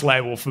 That's a nice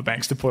label for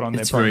banks to put on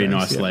their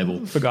programs. It's a very nice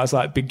label. For guys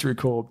like Big Drew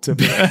Korb.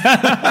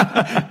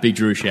 Big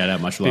Drew, shout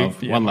out, much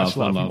love. One love.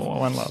 One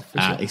love, for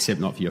sure.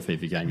 Except not for your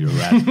FIFA game, you're a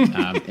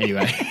rat.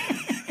 Anyway,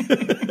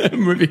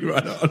 moving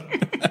right on.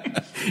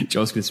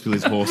 Joel's going to spill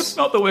his horse.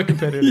 Not that we're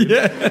competitive.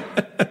 Yeah.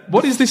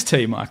 What is this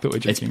tea, Mark, that we're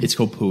drinking? It's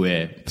called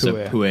Pu'er. So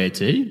Pu'er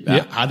tea.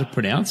 Hard to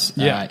pronounce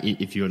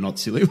if you're not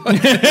silly. But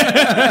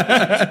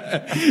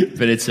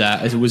it's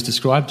as it was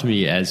described to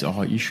me as,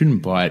 you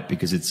shouldn't buy it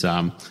because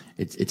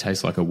it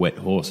tastes like a wet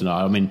horse. And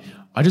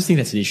I just think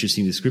that's an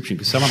interesting description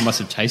because someone must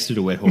have tasted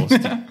a wet horse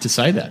to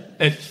say that.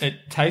 It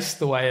tastes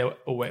the way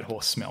a wet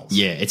horse smells.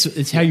 Yeah,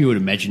 it's how you would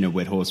imagine a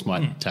wet horse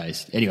might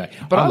taste. Anyway,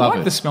 but I love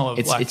like it. the smell of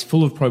it's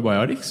full of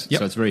probiotics,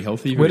 so it's very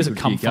healthy. Where does it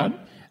come from?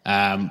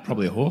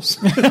 Probably a horse.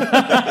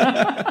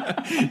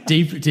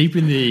 deep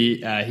in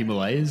the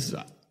Himalayas.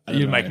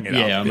 You're making it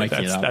up. Yeah, I'm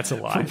making it up. That's a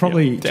lie.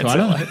 Probably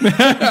China.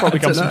 Probably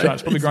comes from China.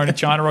 It's probably grown in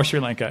China or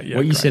Sri Lanka. Yeah,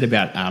 what you said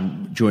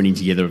about joining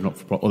together of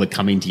not-for-profit, or the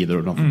coming together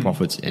of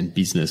not-for-profits and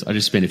business. I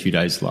just spent a few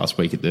days last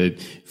week at the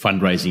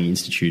Fundraising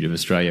Institute of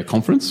Australia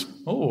conference.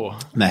 Oh,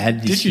 and they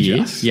had this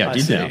year. Yeah, I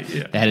did now.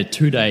 Yeah. They had a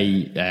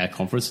 2-day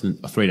conference,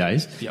 3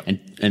 days, Yep.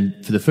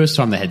 and for the first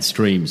time they had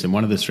streams, and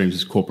one of the streams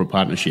was corporate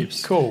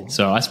partnerships. Cool.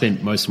 So I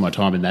spent most of my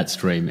time in that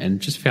stream and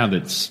just found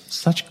it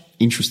such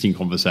interesting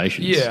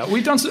conversations. Yeah,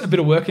 we've done a bit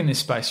of work in this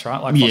space, right?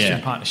 Like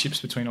fostering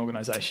partnerships between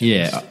organisations.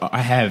 Yeah,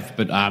 I have,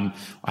 but I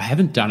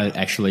haven't done it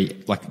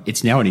actually. Like,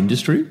 it's now an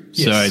industry.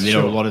 Yes, so there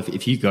are a lot of,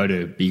 if you go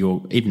to big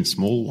or even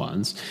small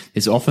ones,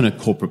 there's often a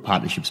corporate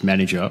partnerships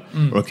manager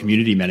or a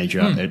community manager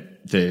at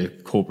the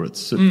corporates.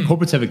 So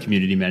corporates have a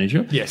community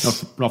manager.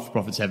 Yes.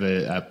 Not-for-profits have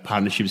a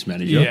partnerships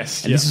manager.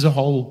 Yes. And this is a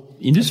whole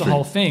industry. It's a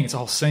whole thing. It's a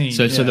whole scene.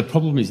 So the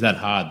problem is that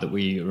hard that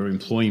we are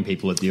employing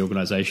people at the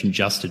organisation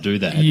just to do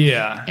that.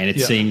 Yeah. And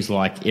it seems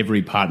like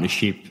every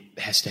partnership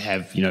has to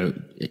have,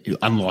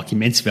 unlock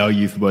immense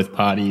value for both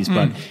parties,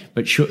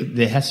 but sure,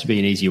 there has to be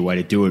an easier way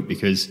to do it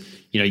because,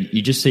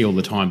 you just see all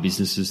the time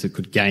businesses that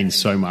could gain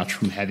so much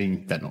from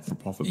having that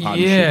not-for-profit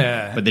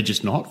partnership, but they're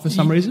just not for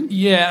some reason.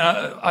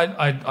 Yeah,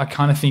 I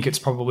kind of think it's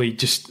probably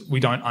just we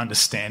don't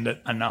understand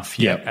it enough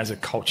yet as a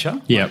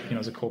culture,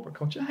 as a corporate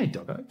culture. Hey,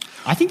 doggo.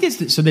 I think there's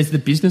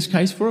the business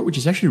case for it, which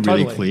is actually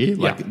really clear.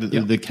 Like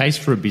the case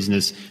for a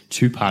business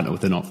to partner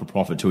with a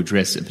not-for-profit to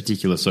address a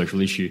particular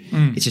social issue,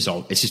 it's just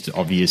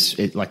obvious.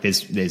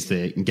 There's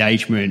the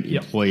engagement,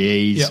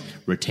 employees,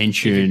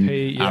 retention,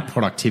 EVP,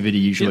 productivity,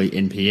 usually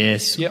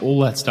NPS,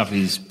 all that stuff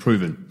is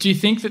proven. Do you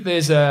think that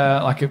there's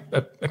a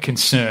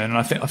concern, and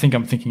I think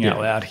I'm thinking out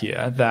loud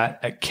here, that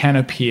it can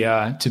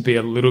appear to be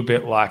a little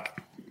bit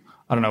like,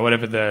 I don't know,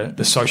 whatever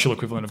the social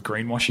equivalent of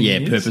greenwashing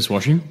is? Purpose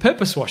washing.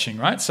 Purpose washing,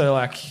 right? So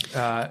I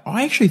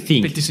actually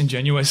think a bit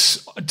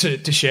disingenuous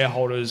to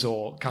shareholders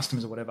or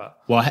customers or whatever.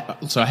 Well,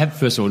 so I have,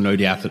 first of all, no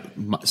doubt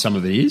that some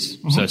of it is.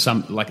 So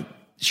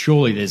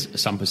surely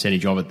there's some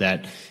percentage of it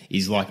that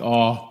is like,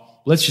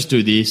 let's just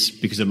do this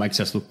because it makes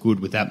us look good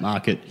with that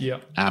market. Yeah.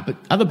 But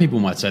other people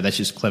might say that's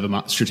just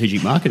clever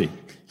strategic marketing.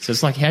 So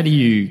it's like, how do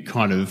you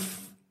kind of,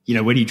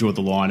 where do you draw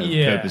the line of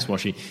purpose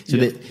washing?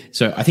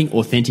 So I think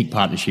authentic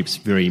partnerships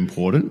very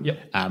important. Yep.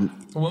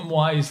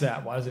 Why is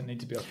that? Why does it need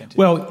to be authentic?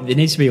 Well, there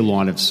needs to be a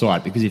line of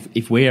sight because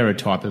if we are a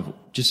type of,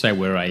 just say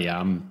we're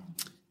a,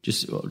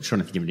 just trying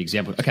to think of an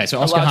example. Okay, so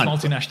Oscar Hunt.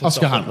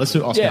 Oscar Hunt. Let's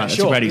do Oscar Hunt. That's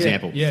a great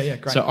example. Yeah,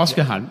 great. So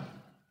Oscar Hunt,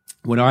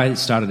 when I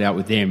started out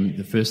with them,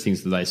 the first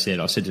things that they said,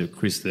 I said to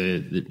Chris,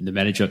 the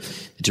manager,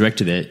 the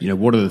director there,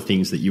 what are the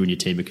things that you and your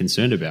team are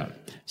concerned about?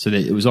 So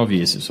that it was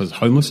obvious. So it was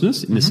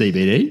homelessness in the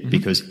CBD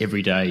because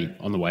every day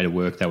on the way to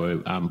work they were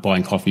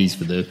buying coffees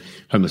for the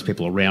homeless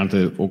people around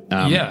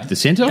the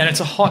centre. And it's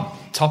a hot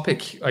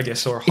topic, I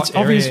guess, or a hot It's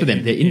obvious for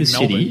them. They're in the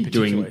city Melbourne,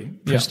 doing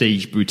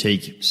prestige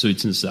boutique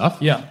suits and stuff.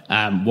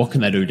 Yeah. What can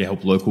they do to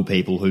help local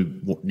people who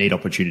need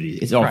opportunity?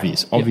 It's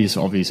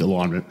obvious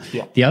alignment.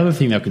 Yeah. The other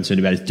thing they're concerned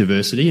about is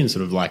diversity and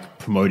sort of like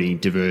promoting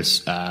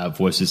diverse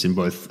voices in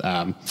both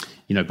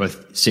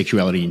both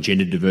sexuality and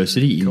gender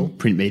diversity in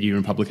print media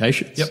and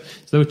publications. Yep.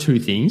 So there were two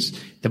things.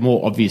 The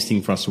more obvious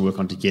thing for us to work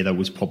on together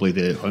was probably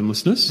the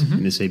homelessness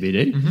in the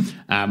CBD.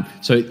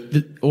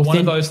 One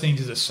of those things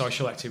is a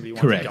social activity,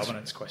 one's a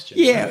governance question.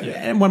 Yeah,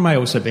 and one may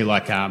also be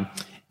like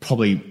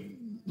probably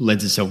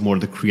lends itself more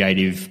to the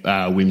creative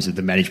whims of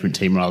the management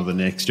team rather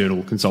than an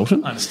external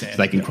consultant. I understand. So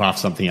they can craft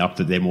something up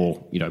that they're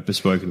more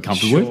bespoke and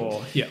comfortable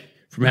with. Yeah.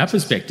 From our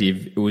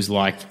perspective, it was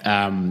like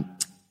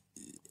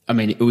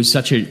it was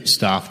such a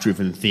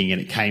staff-driven thing, and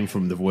it came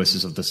from the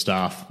voices of the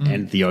staff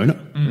and the owner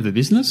of the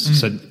business.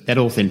 So that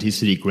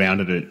authenticity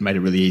grounded it, made it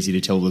really easy to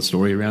tell the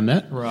story around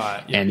that.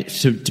 Right. Yeah. And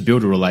to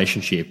build a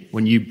relationship,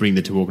 when you bring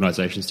the two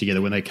organisations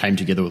together, when they came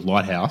together with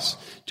Lighthouse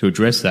to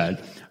address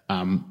that,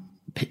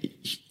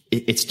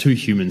 it's two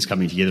humans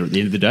coming together at the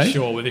end of the day.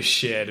 Sure, with a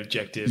shared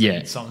objective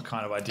and some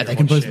kind of idea they of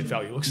can what both, shared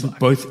value looks like.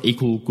 Both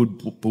equal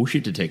good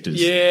bullshit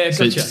detectors. Yeah,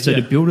 gotcha. So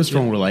to build a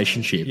strong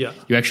relationship, Yeah.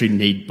 you actually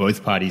need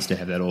both parties to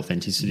have that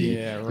authenticity.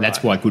 Yeah, right. And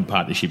that's why good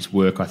partnerships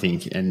work, I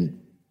think, and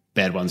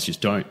bad ones just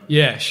don't.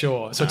 Yeah,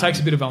 sure. So it takes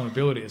a bit of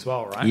vulnerability as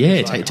well, right? Yeah,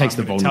 It's it takes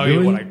the I'm gonna vulnerability.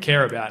 tell you what I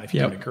care about, and if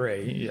you don't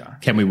agree,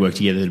 Can we work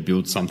together to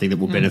build something that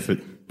will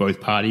benefit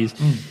both parties?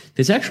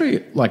 There's actually,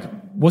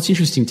 what's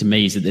interesting to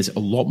me is that there's a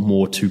lot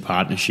more to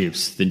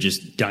partnerships than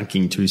just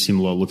dunking two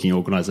similar looking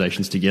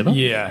organizations together.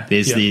 Yeah.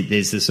 There's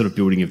the sort of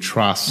building of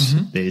trust.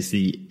 There's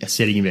the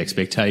setting of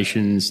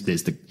expectations.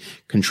 There's the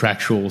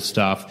contractual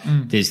stuff.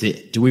 There's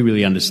do we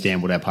really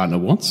understand what our partner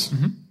wants?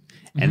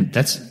 And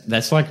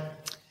that's like,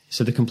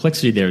 so the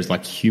complexity there is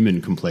like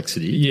human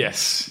complexity.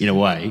 Yes. In a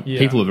way.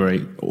 Yeah.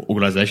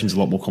 Organizations are a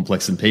lot more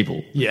complex than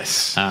people. Yes.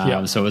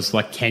 So it's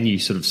like, can you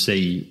sort of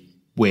see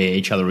where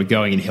each other are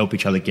going and help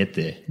each other get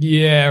there?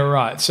 Yeah,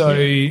 right. So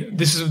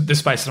this is the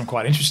space that I'm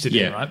quite interested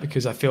in, right?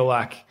 Because I feel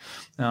like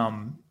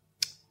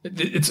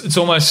it's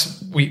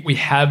almost we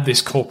have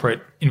this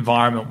corporate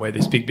environment where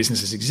these big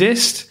businesses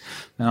exist,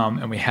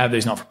 and we have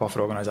these not-for-profit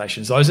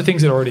organizations. Those are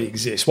things that already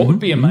exist. What would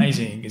be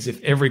amazing is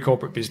if every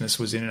corporate business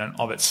was in and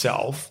of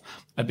itself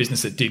a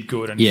business that did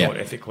good and thought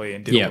ethically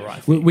and did all the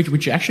right things.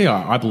 Which actually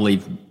I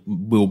believe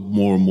will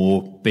more and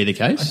more be the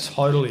case. I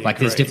totally agree.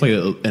 There's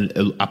definitely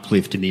an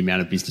uplift in the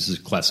amount of businesses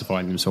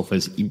classifying themselves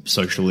as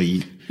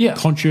socially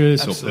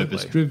conscious or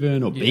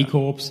purpose-driven or B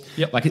Corps.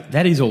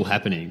 That is all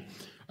happening.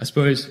 I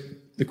suppose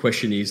the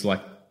question is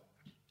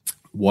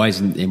why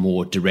isn't there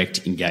more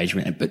direct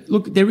engagement? But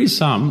look, there is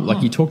some.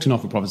 You talk to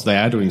not-for-profits, they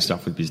are doing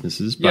stuff with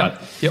businesses,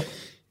 but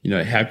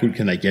how good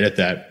can they get at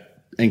that?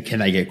 And can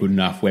they get good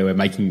enough where we're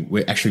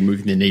actually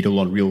moving the needle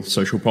on real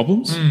social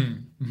problems?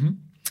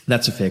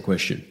 That's a fair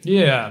question.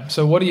 Yeah.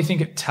 So what do you think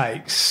it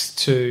takes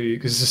to,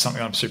 because this is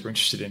something I'm super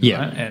interested in,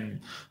 right?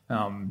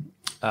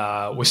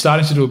 And we're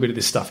starting to do a bit of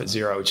this stuff at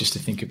Xero, which is to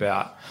think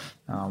about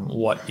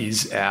what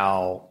is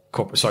our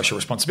corporate social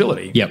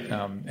responsibility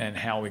and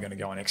how are we going to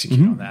go and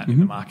execute on that in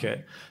the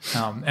market.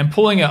 And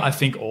pulling out, I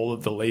think, all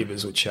of the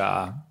levers, which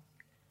are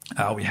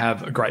we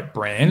have a great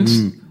brand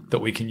that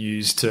we can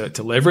use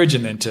to leverage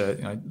and then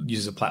to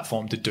use as a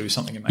platform to do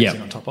something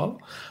amazing on top of.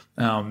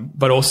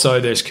 But also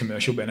there's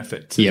commercial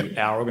benefit to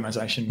our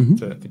organisation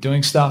for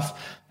doing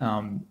stuff.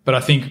 But I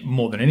think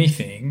more than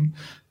anything,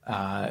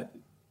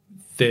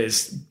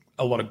 there's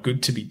a lot of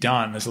good to be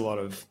done. There's a lot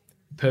of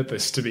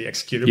purpose to be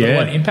executed, but a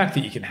lot of impact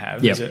that you can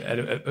have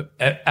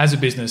as a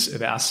business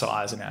of our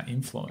size and our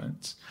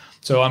influence.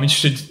 So I'm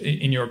interested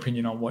in your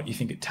opinion on what you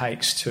think it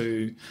takes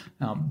to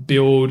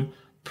build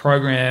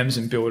programs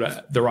and build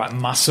the right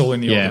muscle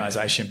in the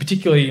organisation.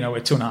 Particularly, we're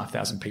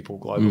 2,500 people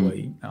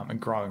globally and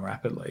growing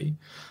rapidly.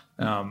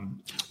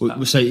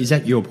 So is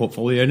that your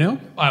portfolio now?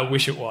 I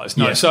wish it was.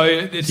 No, so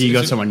you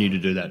got someone new to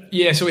do that.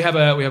 Yeah, so we have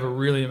a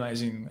really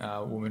amazing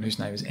woman whose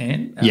name is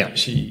Anne.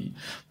 She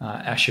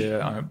Asher.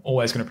 I'm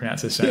always going to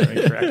pronounce her surname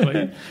incorrectly.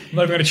 I'm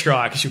not even going to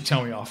try because she'll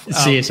tell me off.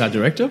 CSR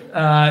director.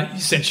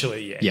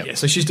 Essentially, yeah.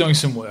 So she's doing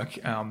some work.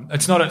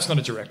 It's not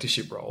a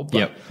directorship role.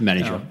 But,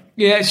 manager.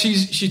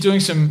 She's doing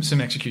some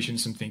execution,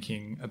 some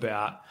thinking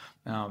about.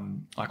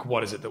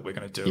 What is it that we're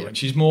going to do? And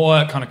she's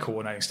more kind of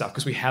coordinating stuff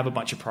because we have a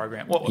bunch of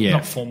programs,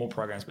 not formal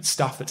programs, but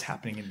stuff that's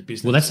happening in the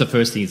business. Well, that's the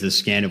first thing is the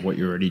scan of what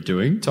you're already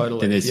doing.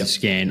 Totally. Then there's the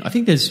scan. I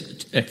think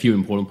there's a few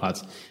important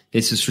parts.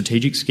 There's a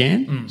strategic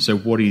scan. So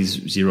what is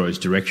Xero's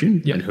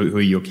direction and who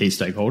are your key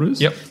stakeholders?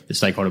 The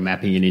stakeholder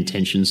mapping and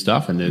intention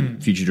stuff and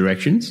the future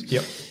directions.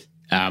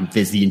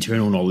 There's the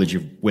internal knowledge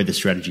of where the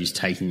strategy is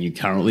taking you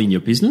currently in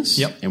your business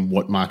and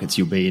what markets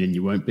you'll be in and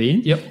you won't be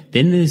in.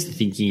 Then there's the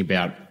thinking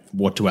about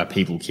what do our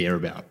people care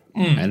about?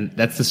 And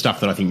that's the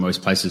stuff that I think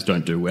most places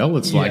don't do well.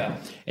 It's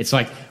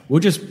like we'll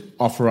just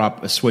offer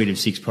up a suite of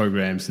 6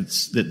 programs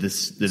that the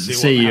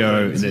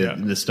CEO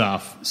and the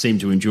staff seem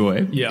to enjoy,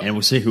 and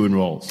we'll see who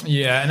enrolls.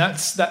 Yeah, and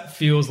that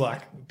feels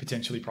like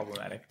potentially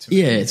problematic to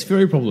me. Yeah, it's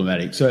very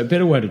problematic. So a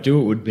better way to do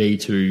it would be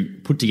to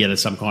put together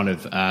some kind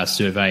of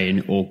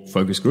survey or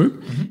focus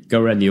group, go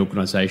around the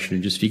organisation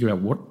and just figure out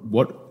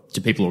what do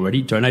people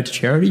already donate to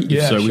charity?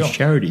 If so, which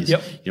charities?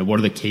 What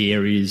are the key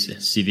areas,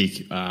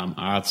 civic,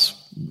 arts,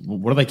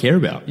 what do they care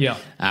about?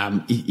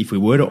 If we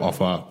were to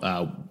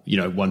offer,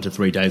 1 to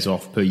 3 days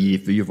off per year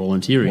for your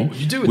volunteering, what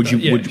would you do with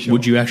that?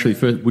 Would you actually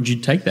would you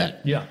take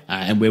that?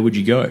 And where would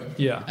you go?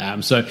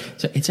 So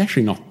it's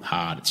actually not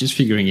hard. It's just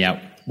figuring out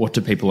what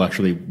do people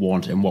actually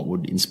want and what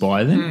would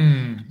inspire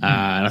them.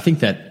 And I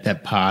think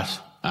that part,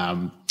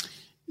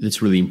 that's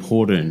really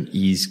important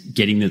is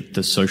getting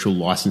the social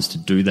license to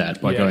do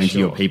that by going to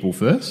your people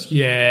first.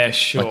 Yeah,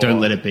 sure. Don't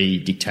let it be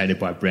dictated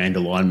by brand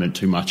alignment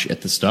too much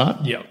at the start.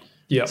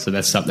 So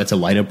that's a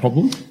later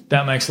problem.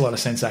 That makes a lot of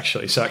sense,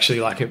 actually. So actually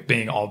like it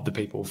being of the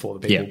people, for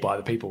the people, by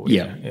the people.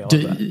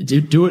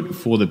 Do it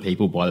for the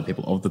people, by the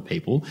people, of the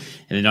people.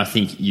 And then I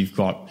think you've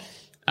got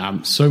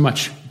so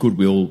much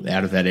goodwill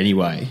out of that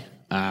anyway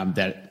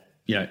that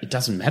it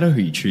doesn't matter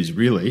who you choose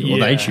really, or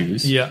they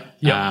choose,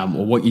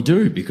 or what you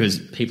do, because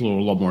people are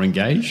a lot more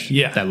engaged.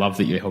 Yeah. They love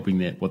that you're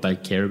helping what they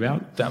care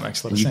about. That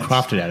makes a lot and of sense. You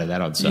craft it out of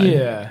that, I'd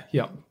say.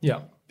 Yeah.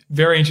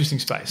 Very interesting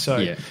space. So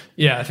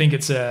I think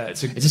it's the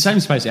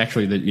same space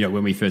actually that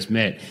when we first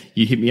met,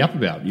 you hit me up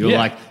about. You were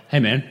like, "Hey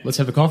man, let's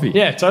have a coffee."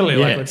 Yeah, totally.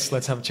 Like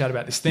let's have a chat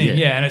about this thing.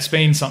 Yeah, and it's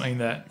been something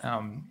that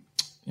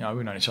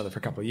we've known each other for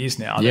a couple of years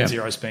now. That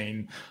Zero's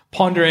been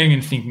pondering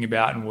and thinking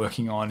about and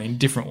working on in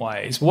different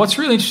ways. What's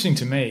really interesting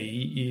to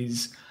me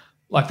is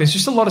like there's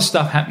just a lot of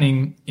stuff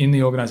happening in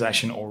the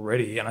organization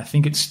already, and I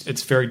think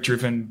it's very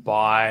driven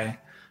by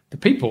the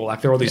people.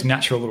 Like there are all these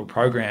natural little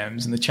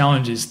programs, and the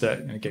challenge is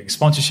that getting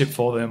sponsorship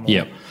for them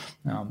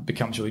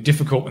becomes really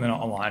difficult when they're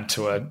not aligned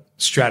to a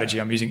strategy.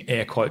 I'm using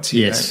air quotes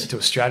here, to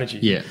a strategy.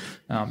 Yeah.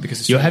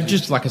 Because you'll have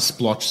just like a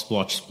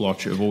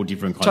splotch of all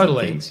different kinds of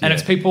things. And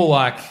it's people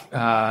like,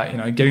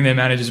 getting their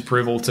manager's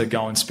approval to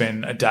go and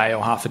spend a day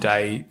or half a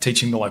day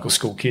teaching the local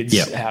school kids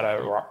how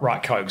to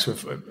write codes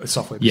with a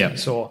software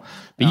business.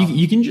 But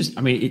you can just,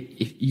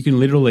 if you can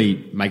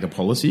literally make a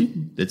policy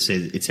that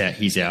says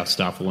here's our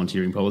staff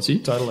volunteering policy.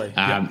 Totally.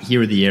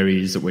 Here are the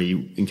areas that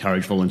we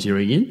encourage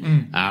volunteering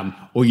in.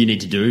 All you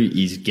need to do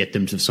is get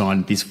them to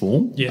sign this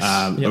form.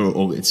 Yes.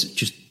 Or it's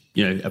just,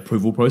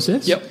 approval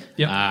process. Yep.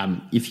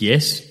 If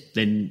yes,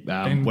 then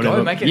whatever.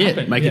 Go, make it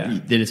happen. Make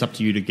it. Then it's up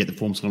to you to get the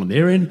form signed on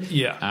their end.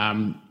 Yeah.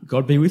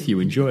 God be with you.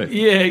 Enjoy it.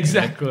 Yeah,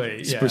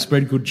 exactly.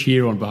 Spread good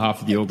cheer on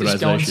behalf of the organisation.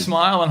 Just go and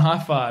smile and high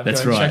five.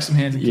 That's go and right. Shake some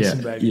hands and kiss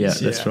some babies. Yeah,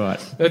 that's right.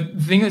 The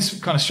thing that's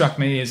kind of struck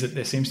me is that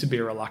there seems to be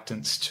a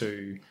reluctance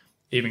to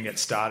even get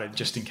started,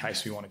 just in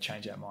case we want to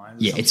change our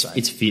minds. Yeah,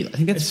 it's fear. I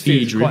think that's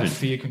fear driven. Quite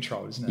fear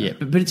controlled, isn't it?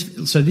 Yeah, but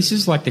so this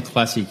is like the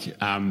classic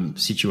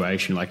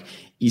situation. Like,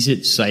 is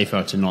it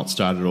safer to not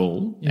start at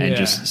all and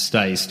just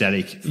stay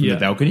static from the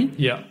balcony?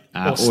 Yeah.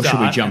 Or should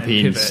we jump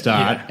in,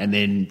 start, and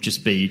then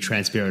just be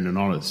transparent and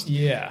honest?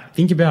 Yeah.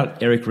 Think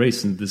about Eric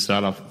Ries and the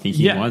startup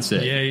thinking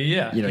mindset.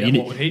 Yeah.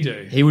 What would he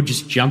do? He would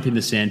just jump in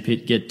the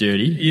sandpit, get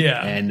dirty,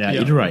 and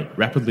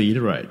rapidly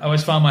iterate. I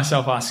always find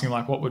myself asking,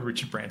 like, what would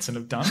Richard Branson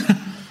have done?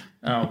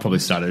 Probably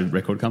started a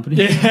record company.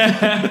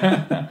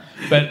 Yeah.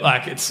 But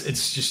like it's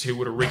just he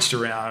would have reached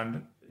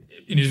around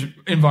in his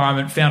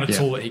environment, found a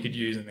tool that he could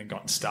use, and then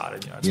gotten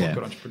started. It's what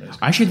good entrepreneurs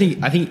do.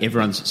 I think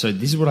everyone's, so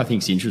this is what I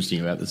think is interesting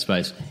about the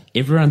space.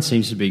 Everyone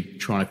seems to be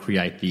trying to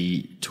create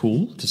the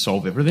tool to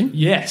solve everything.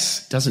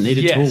 Yes. Doesn't need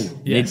a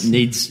tool. Yes.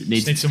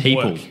 Needs some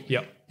people. Work.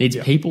 Yep. Needs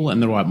people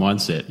and the right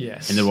mindset.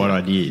 Yes. And the right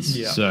ideas.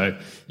 Yeah. So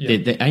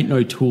there ain't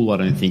no tool, I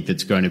don't think,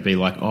 that's going to be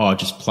like,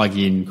 just plug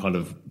in kind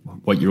of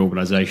what your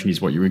organisation is,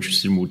 what you're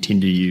interested in, will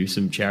tender you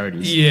some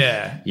charities.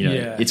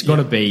 It's got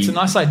to be. It's a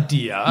nice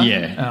idea.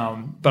 Yeah.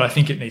 But I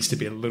think it needs to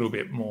be a little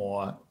bit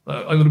more,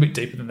 a little bit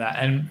deeper than that.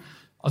 And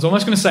I was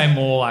almost going to say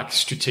more like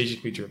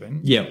strategically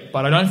driven. Yeah.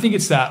 But I don't think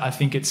it's that. I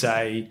think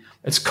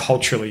it's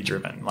culturally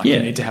driven. Like you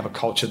need to have a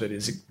culture that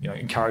is,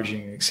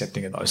 encouraging and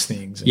accepting of those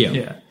things.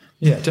 And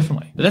yeah,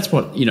 definitely. But that's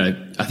what,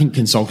 I think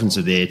consultants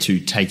are there to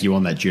take you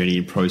on that journey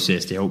and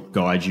process to help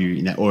guide you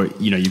in that, or,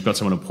 you've got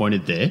someone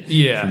appointed there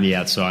from the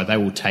outside.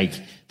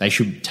 They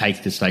should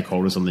take the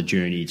stakeholders on the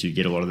journey to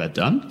get a lot of that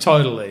done.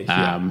 Totally.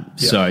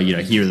 So,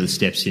 here are the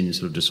steps in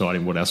sort of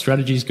deciding what our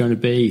strategy is going to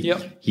be.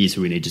 Yep. Here's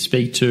who we need to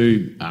speak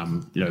to.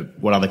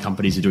 What other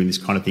companies are doing this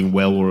kind of thing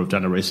well or have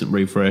done a recent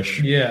refresh.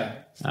 Yeah.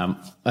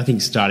 I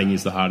think starting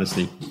is the hardest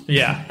thing.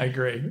 Yeah, I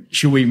agree.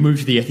 Should we move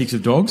to the ethics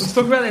of dogs? Let's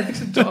talk about the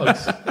ethics of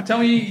dogs. Tell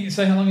me,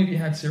 how long have you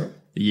had Cyril?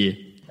 A year.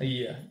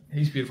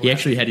 He's beautiful. He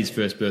actually had his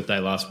first birthday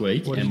last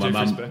week, and my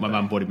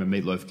mum bought him a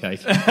meatloaf cake,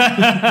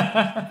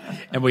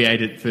 and we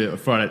ate it for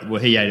Friday.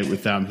 Well, he ate it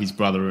with his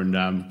brother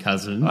and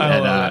cousin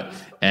at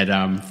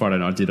Friday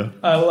night dinner.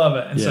 I love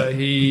it. And so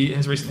he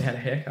has recently had a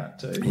haircut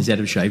too. He's had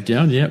a shave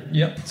down.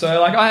 Yep. So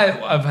like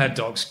I've had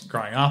dogs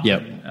growing up.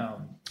 Yep. And,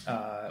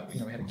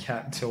 we had a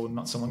cat until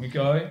not so long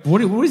ago.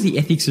 What is the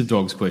ethics of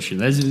dogs question?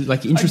 That's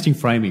like interesting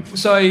framing.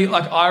 So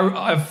like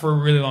I've for a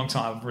really long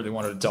time I've really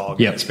wanted a dog.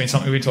 Yeah. It's been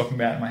something we've been talking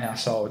about in my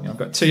household. I've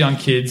got 2 young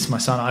kids. My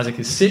son Isaac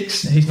is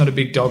 6. He's not a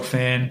big dog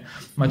fan.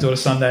 My daughter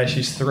Sunday,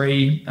 she's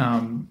 3.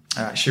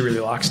 She really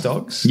likes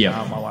dogs.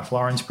 Yeah. My wife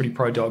Lauren's pretty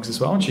pro dogs as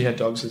well, and she had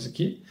dogs as a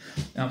kid.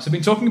 So I've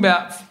been talking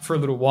about for a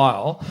little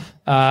while.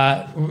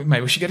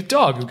 Maybe we should get a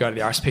dog. We'll go to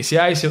the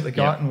RSPCA, see what they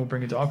got, and we'll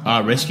bring a dog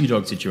home. Rescue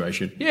dog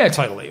situation. Yeah,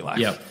 totally.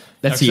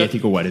 That's the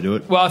ethical way to do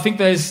it. Well, I think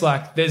there's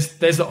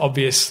the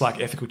obvious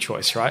ethical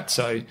choice, right?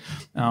 So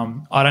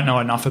I don't know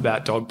enough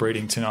about dog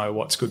breeding to know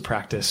what's good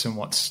practice and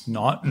what's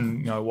not,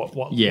 and what's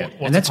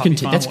and that's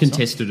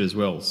contested as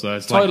well. So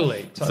it's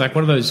totally. It's like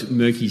one of those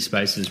murky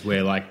spaces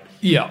where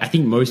I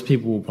think most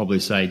people will probably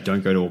say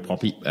don't go to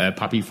a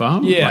puppy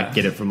farm. Yeah. Like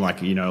get it from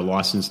a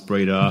licensed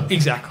breeder.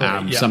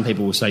 Exactly. Some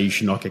people will say you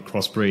should not get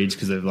crossbreeds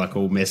because they're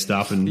all messed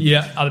up. And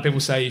other people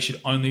say you should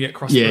only get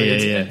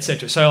crossbreeds,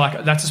 etc.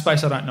 So that's a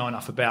space I don't know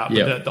enough about.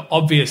 But the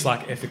obvious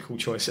ethical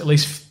choice, at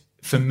least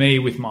for me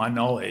with my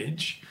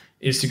knowledge,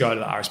 is to go to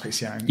the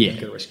RSPCA and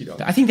get a rescue dog.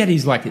 I think that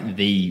is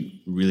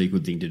the really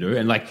good thing to do.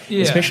 And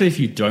especially if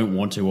you don't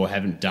want to or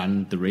haven't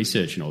done the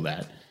research and all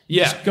that.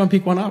 just go and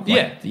pick one up.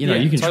 Like, you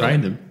can totally.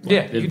 train them.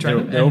 Like, You can train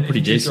them. They're all And pretty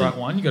if you choose the decent. right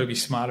one, you got to be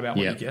smart about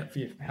what you get for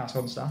your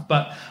household and stuff.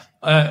 But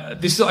I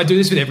do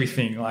this with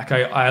everything. Like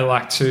I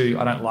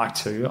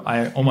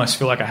almost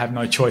feel like I have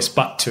no choice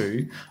but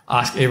to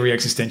ask every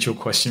existential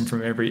question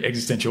from every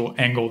existential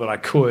angle that I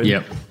could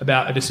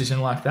about a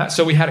decision like that.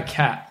 So we had a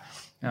cat.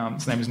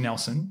 His name was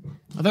Nelson.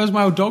 Oh, that was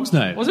my old dog's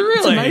name. Was it really?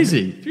 It's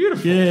amazing.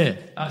 Beautiful.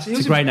 Yeah. So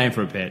it's a great name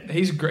for a pet. He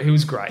was great.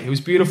 He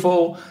was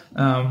beautiful.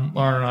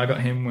 Lauren and I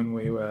got him when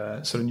we were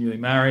sort of newly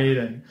married,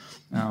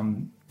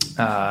 and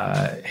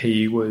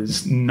he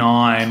was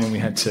 9 when we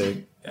had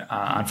to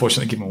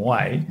unfortunately give him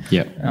away.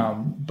 Yeah.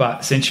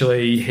 But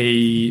essentially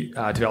he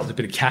developed a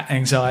bit of cat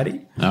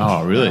anxiety.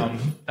 Oh, really?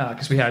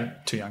 Because we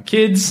had 2 young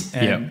kids,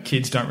 and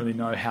kids don't really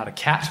know how to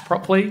cat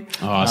properly.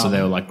 Oh, so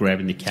they were like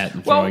grabbing the cat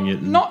and throwing it.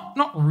 And...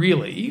 Not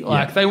really.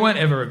 Like they weren't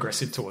ever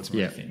aggressive towards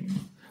me or anything.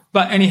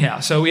 But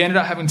anyhow, so we ended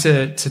up having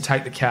to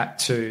take the cat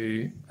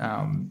to the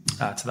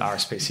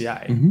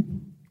RSPCA. Mm-hmm.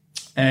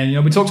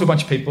 And, we talked to a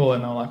bunch of people,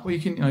 and they're like, well, you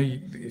can,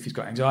 if he's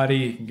got anxiety,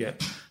 you can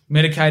get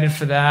medicated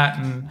for that.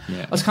 And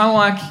I was kind of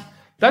like,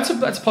 that's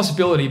a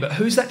possibility, but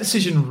who's that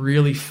decision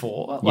really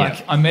for?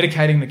 Like, I'm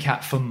medicating the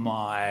cat for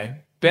my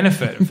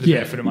benefit and for the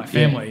benefit of my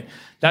family.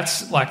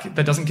 That's like,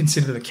 that doesn't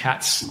consider the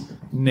cat's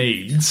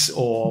needs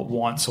or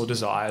wants or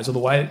desires or the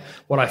way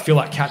what I feel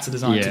like cats are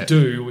designed to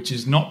do, which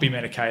is not be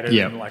medicated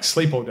and like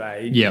sleep all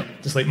day,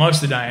 to sleep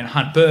most of the day and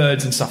hunt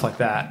birds and stuff like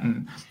that.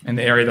 And in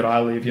the area that I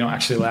live, you're not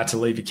actually allowed to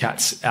leave your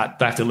cats out.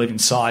 They have to live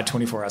inside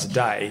 24 hours a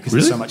day because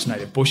there's so much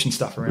native bush and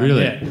stuff around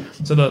there.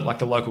 So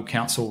the local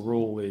council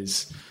rule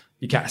is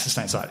your cat has to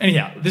stay inside.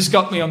 Anyhow, this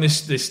got me on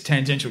this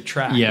tangential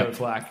track of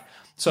like,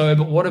 so,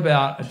 but what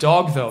about a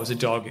dog though? Is a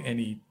dog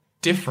any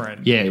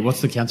different? Yeah,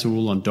 what's the council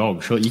rule on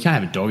dogs? Sure, you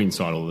can't have a dog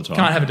inside all the time.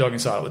 Can't have a dog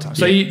inside all the time.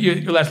 So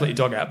you're allowed to let your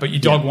dog out, but your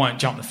dog won't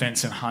jump the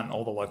fence and hunt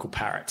all the local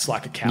parrots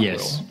like a cat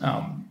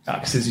will.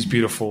 Because there's these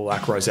beautiful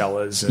like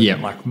rosellas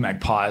and like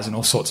magpies and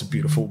all sorts of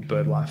beautiful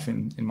bird life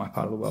in my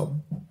part of the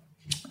world.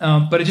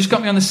 But it just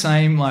got me on the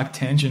same like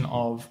tangent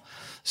of,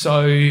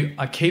 so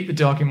I keep the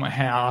dog in my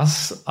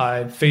house.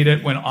 I feed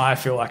it when I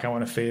feel like I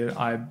want to feed it.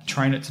 I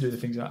train it to do the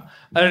things.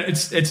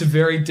 It's a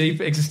very deep,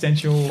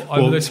 existential,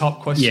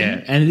 over-the-top question.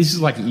 Yeah, and this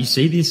is like, you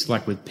see this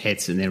like with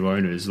pets and their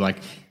owners. Like,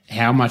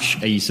 how much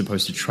are you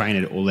supposed to train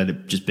it or let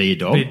it just be a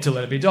dog? To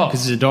let it be a dog.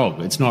 Because it's a dog.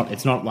 It's not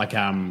like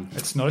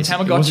It's not a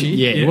Tamagotchi.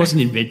 It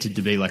wasn't invented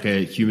to be like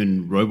a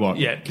human robot.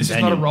 Yeah, this is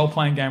not a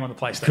role-playing game on the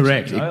PlayStation.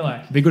 Correct.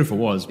 It'd be good if it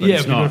was, but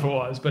it's not. It'd be good if it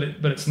was,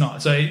 but it's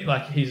not. So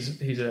like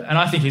and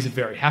I think he's a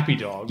very happy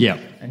dog. Yeah.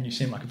 And you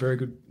seem like a very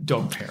good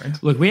dog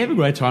parent. Look, we have a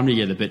great time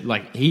together, but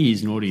like he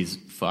is naughty as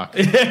fuck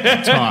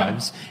at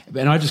times,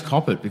 and I just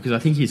cop it because I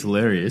think he's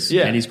hilarious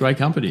and he's great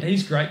company.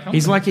 He's great company.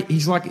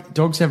 He's like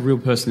dogs have real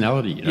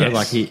personality, Yes.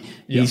 Like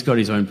he's got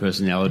his own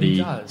personality.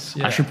 He does.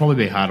 Yeah. I should probably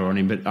be harder on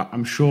him, but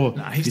I'm sure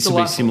this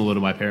will be similar to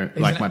my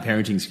my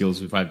parenting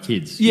skills if I have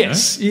kids.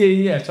 Yes,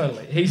 yeah,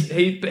 totally.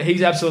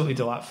 He's absolutely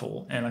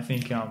delightful, and I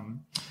think so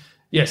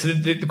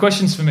the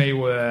questions for me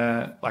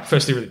were like,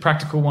 firstly, really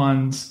practical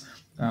ones.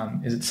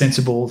 Is it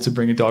sensible to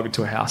bring a dog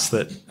into a house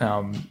that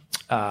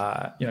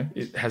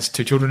it has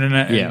 2 children in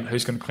it, and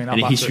who's going to clean up?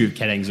 And a history of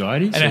cat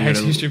anxiety. And a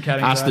history of cat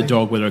anxiety. Ask the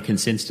dog whether it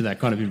consents to that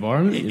kind of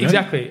environment.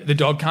 Exactly. The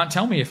dog can't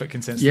tell me if it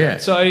consents to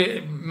that.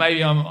 So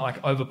maybe I'm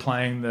like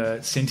overplaying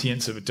the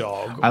sentience of a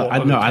dog.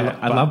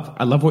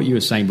 I love what you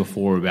were saying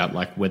before about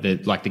like whether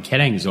like the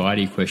cat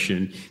anxiety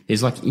question.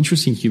 There's like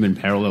interesting human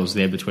parallels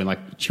there between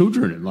like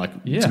children and like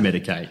to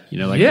medicate.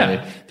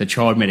 The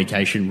child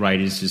medication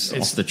rate is just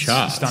off the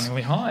charts,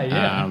 stunningly high.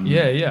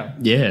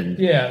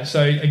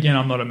 So again,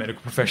 I'm not a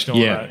medical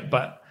professional,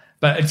 but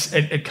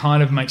it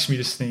kind of makes me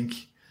just think.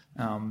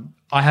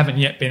 I haven't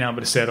yet been able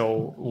to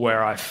settle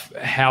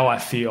how I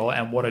feel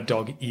and what a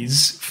dog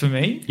is for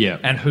me,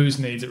 and whose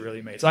needs it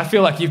really meets. I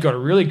feel like you've got a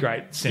really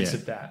great sense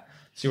of that.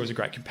 Cyril's a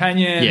great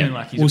companion. And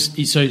like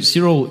so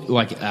Cyril,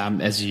 like I'm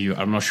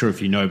not sure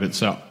if you know, but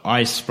so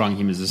I sprung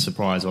him as a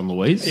surprise on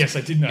Louise. Yes,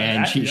 I did know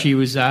and that. She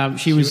was would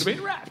have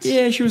been wrapped.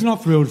 Yeah, she was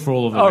not thrilled for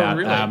all of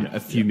about a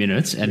few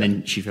minutes, and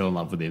then she fell in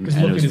love with him,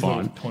 and it was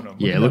fine.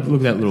 Look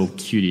at that little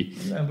cutie.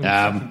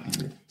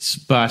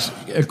 But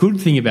a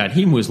good thing about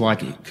him was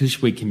like,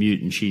 because we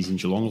commute and she's in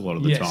Geelong a lot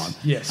of the time.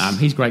 Yes.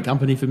 He's great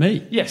company for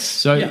me. Yes.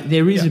 So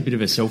there is a bit of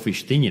a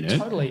selfish thing in it.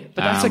 Totally.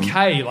 But that's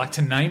okay, like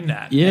to name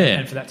that. Yeah.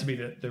 And for that to be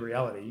the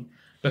reality.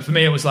 But for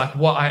me, it was like,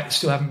 I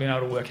still haven't been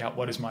able to work out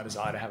what is my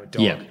desire to have a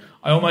dog. Yeah.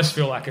 I almost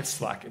feel like it's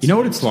you know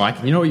what it's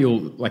like? You know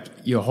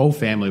what your whole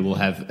family will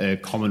have a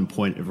common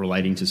point of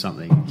relating to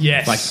something.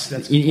 Yes.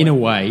 Like in a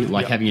way,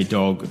 like having a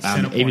dog,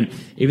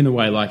 even the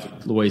way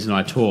like Louise and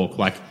I talk,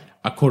 like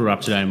I called her up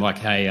today and I'm like,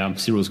 hey,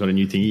 Cyril's got a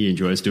new thing he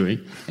enjoys doing.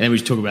 And then we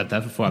just talk about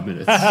that for 5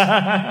 minutes.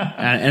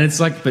 and it's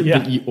like, but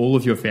all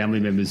of your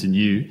family members and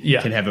you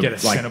can have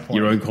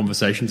your own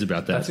conversations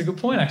about that. That's a good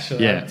point,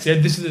 actually. Yeah.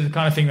 This is the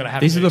kind of thing that I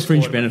have. These are the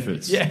fringe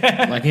benefits.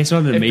 Yeah. Like it's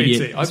not an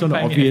immediate, it's not an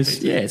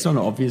obvious, it's not an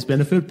obvious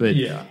benefit, but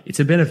it's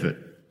a benefit.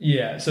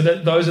 Yeah. So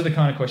those are the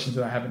kind of questions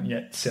that I haven't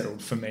yet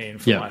settled for me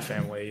and for my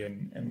family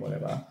and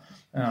whatever.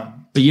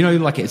 But you know,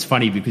 like it's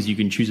funny because you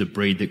can choose a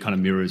breed that kind of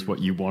mirrors what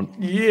you want.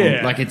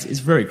 Yeah. Like it's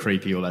very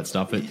creepy, all that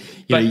stuff. But,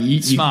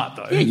 Smart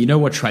though. Yeah, you know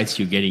what traits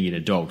you're getting in a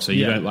dog. So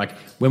you don't like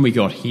when we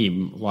got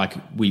him, like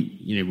we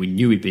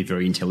knew he'd be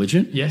very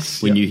intelligent.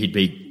 Yes. We knew he'd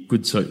be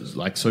good,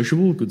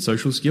 sociable, good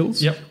social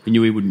skills. Yep. We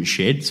knew he wouldn't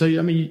shed. So,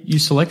 I mean, you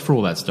select for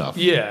all that stuff.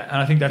 Yeah.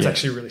 And I think that's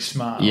actually really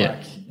smart. Yeah.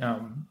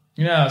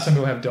 Like, some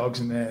people have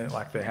dogs in their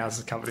house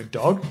is covered in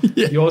dog.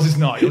 Yours is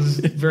not. Yours is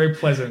very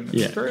pleasant.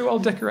 It's very well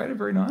decorated,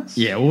 very nice.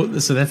 Yeah, well,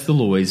 so that's the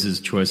Louise's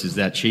choice is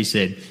that she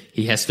said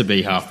he has to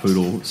be half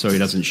poodle so he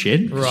doesn't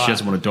shed. Right. She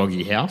doesn't want a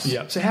doggy house.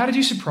 Yeah. So how did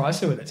you surprise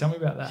her with it? Tell me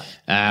about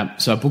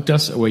that. So I booked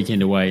us a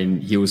weekend away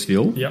in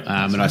Hillsville. Yep.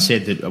 And I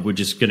said that we're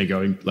just going to go,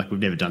 we've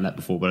never done that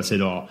before, but I said,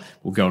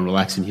 we'll go and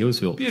relax in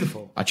Hillsville.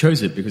 Beautiful. I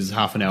chose it because it's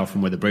half an hour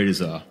from where the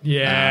breeders are.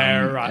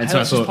 Yeah, right. And so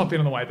I thought, just pop in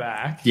on the way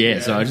back. Yeah,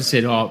 so I just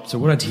said, so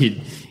what I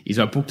did is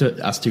I booked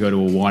us to go to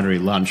a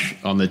winery lunch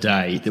on the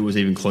day that was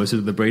even closer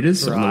to the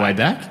breeders on the way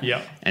back.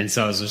 Yeah. And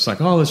so I was just like,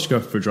 let's just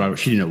go for a drive.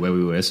 She didn't know where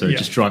we were, so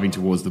just driving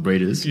towards the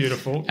breeders.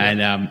 Beautiful.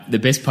 And the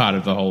best part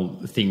of the whole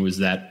thing was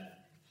that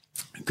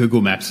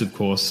Google Maps, of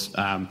course,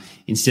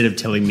 instead of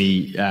telling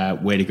me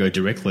where to go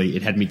directly,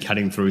 it had me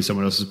cutting through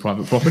someone else's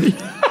private property.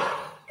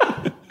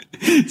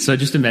 So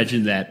just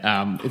imagine that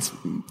it's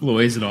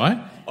Louise and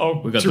I.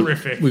 Oh,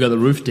 terrific! We got the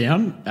roof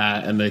down,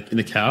 and in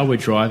the car we're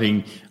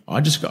driving. I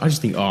just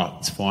think,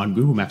 it's fine.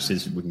 Google Maps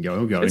says we can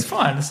go. We're going. It's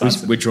fine.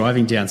 We're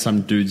driving down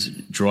some dude's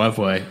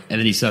driveway, and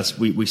then he starts.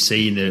 We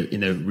see in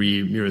the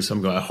rear mirror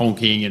some guy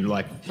honking and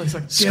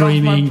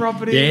screaming. Get off my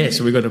property. Yeah,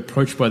 so we got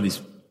approached by this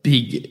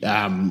big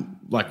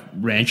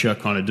rancher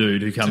kind of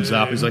dude who comes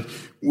up. He's like,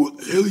 "What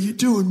the hell are you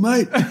doing,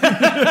 mate?"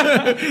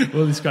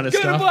 All this kind of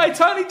stuff. Get away,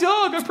 tiny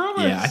dog! I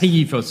promise. Yeah, I think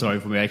he felt sorry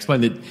for me. I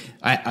explained that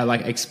I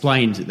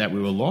explained that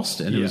we were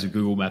lost and it was a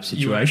Google Map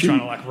situation. You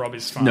were trying to rob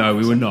his phone. No,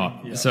 we were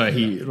not. Yeah. So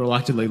he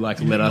reluctantly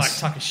let us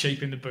tuck a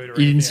sheep in the boot. Or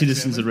he didn't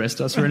citizens arrest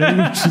us or anything,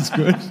 which is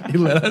good. He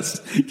let us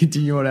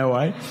continue on our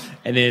way,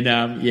 and then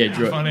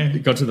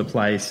got to the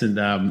place and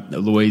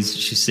Louise,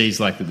 she sees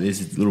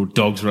there's little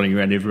dogs running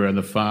around everywhere on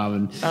the farm,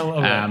 and I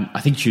love it.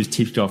 I think she was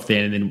tipped off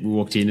then, and then we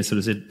walked in and sort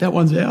of said, "That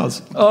one's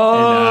ours."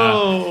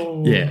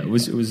 Oh, and, it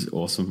was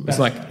awesome.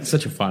 It's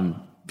such a fun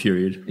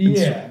period.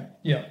 Yeah.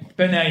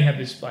 But now you have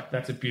this,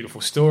 that's a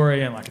beautiful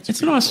story and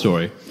it's a nice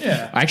story.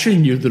 Yeah. I actually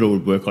knew that it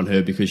would work on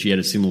her because she had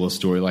a similar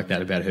story like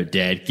that about her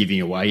dad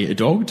giving away a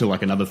dog to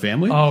another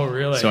family. Oh,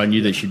 really? So I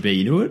knew that she'd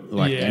be into it.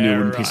 I knew it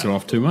wouldn't piss her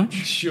off too much.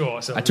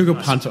 Sure. So I took a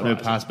punt on her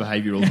past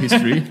behavioural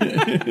history.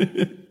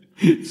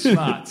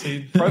 Smart.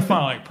 See,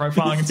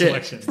 profiling and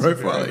selection.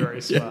 Profiling. Very,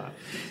 very smart.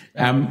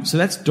 So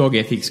that's dog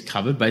ethics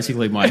covered.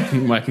 Basically,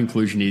 my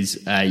conclusion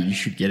is you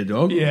should get a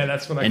dog. Yeah,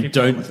 that's what I keep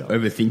telling myself.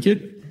 And don't overthink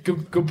it.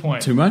 Good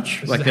point. Too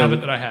much. This is a habit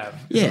that I have.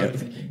 Yeah.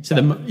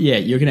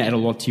 You're going to add a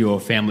lot to your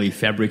family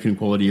fabric and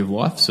quality of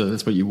life. So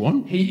that's what you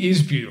want. He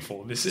is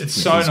beautiful. It's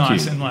so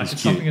nice, cute. And it's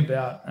something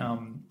about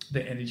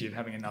the energy of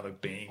having another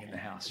being in the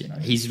house. You know?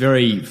 He's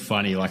very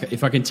funny.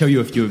 If I can tell you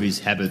a few of his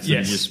habits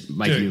that just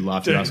make you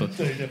laugh your ass off.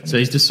 So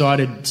he's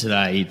decided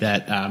today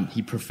that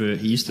he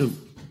used to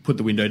put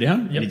the window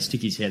down and he'd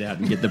stick his head out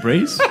and get the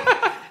breeze.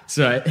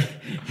 So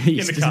in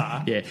the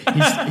car.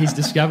 He's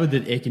discovered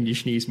that air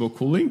conditioning is more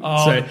cooling.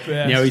 Oh, so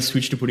now he's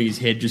switched to putting his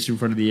head just in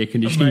front of the air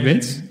conditioning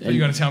vents. Are you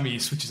going to tell me he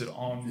switches it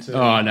on?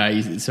 Oh,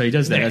 no. So he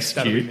does that. That's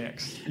cute.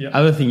 Next. Yep.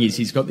 Other thing is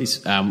he's got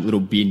this little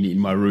bin in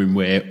my room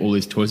where all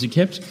his toys are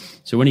kept.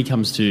 So when he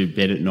comes to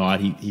bed at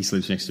night, he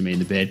sleeps next to me in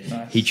the bed.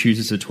 Nice. He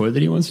chooses a toy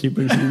that he wants and he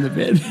brings it in the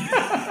bed.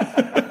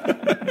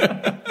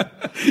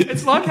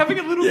 It's like having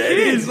a little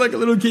kid. It's like a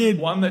little kid.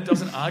 One that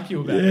doesn't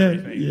argue about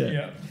everything.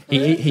 Yeah.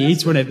 He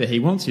eats whenever he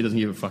wants. He doesn't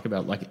give a fuck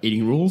about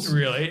eating rules.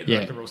 Really?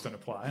 Yeah. The rules don't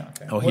apply.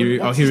 Okay. I'll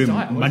hear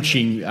him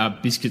munching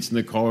biscuits in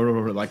the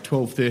corridor at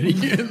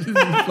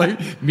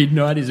 12:30.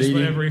 Midnight is eating.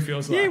 Whatever he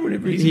feels like. Yeah,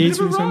 whatever he eats.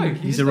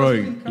 He's a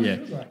rogue. Yeah.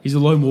 He's a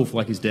lone wolf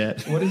like his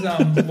dad. What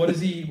does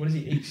he eat? Does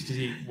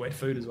he eat wet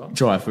food as well?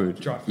 Dry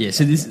food. Yeah.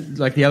 So this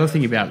the other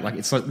thing about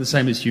it's the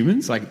same as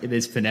humans.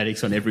 There's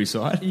fanatics on every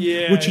side.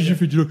 Yeah. What should you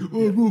feed?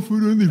 Raw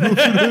food only.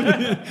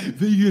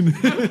 Vegan.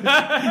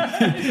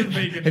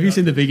 Have you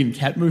seen the vegan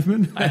cat movement?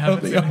 I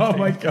haven't. Oh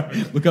my god!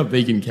 Look up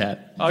vegan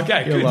cat.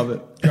 Okay, you'll love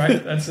it.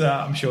 Great. That's.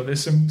 I'm sure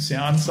there's some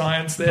sound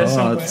science there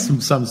somewhere.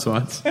 Some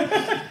science.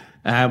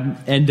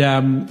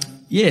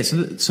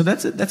 So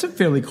that's a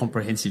fairly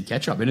comprehensive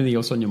catch up. Anything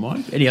else on your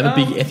mind? Any other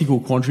big ethical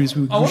quandaries? I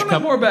want to know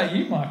more about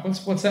you, Mike.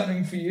 What's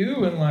happening for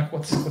you, and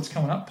what's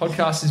coming up?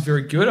 Podcast is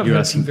very good. I've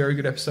heard some very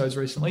good episodes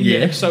recently. Yeah,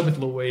 the episode with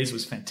Louise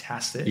was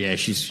fantastic. Yeah,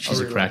 she's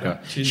really a cracker.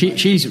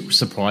 She's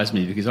surprised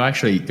me because I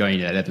actually going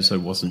into that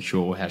episode wasn't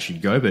sure how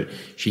she'd go, but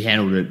she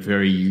handled it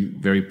very,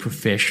 very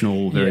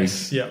professional, very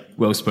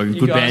well spoken,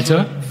 good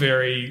banter.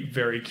 Very,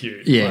 very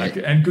cute. Yeah,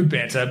 and good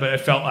banter, but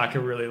it felt like a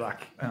really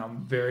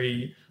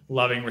very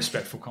loving,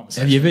 respectful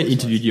conversation. Have you ever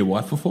interviewed your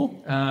wife before?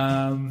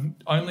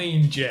 Only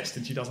in jest,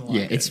 and she doesn't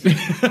like it.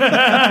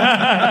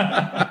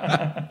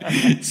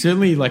 It's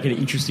certainly like an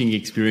interesting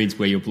experience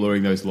where you're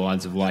blurring those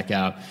lines of like,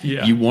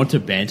 you want to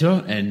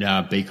banter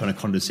and be kind of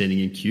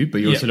condescending and cute,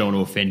 but you also don't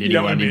want to offend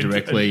anyone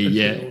indirectly.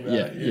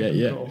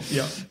 Cool.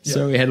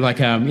 So we had like,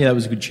 that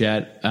was a good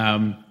chat.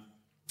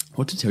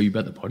 What to tell you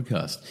about the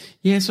podcast?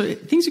 Yeah, so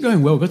things are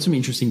going well. We've got some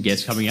interesting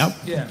guests coming up.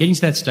 Yeah. Getting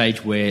to that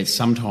stage where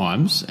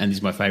sometimes, and this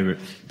is my favourite,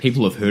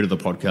 people have heard of the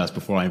podcast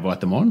before I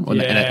invite them on,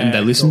 and they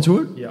listen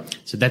to it. Yeah.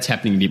 So that's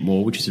happening a bit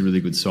more, which is a really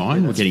good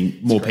sign. We're getting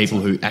more people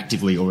who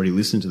actively already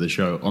listen to the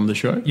show on the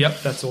show.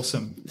 Yep, that's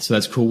awesome. So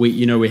that's cool.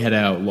 We had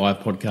our live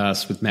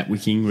podcast with Matt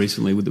Wicking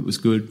recently. That was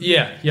good.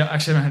 Yeah.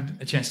 Actually, I haven't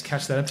had a chance to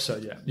catch that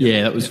episode yet.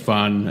 Yeah, that was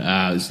fun.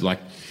 It was like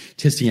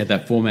testing out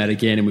that format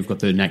again, and we've got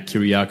the Nat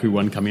Kiriakou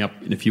one coming up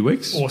in a few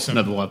weeks. Awesome.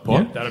 Another live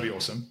pod. Yeah, that'll be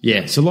awesome.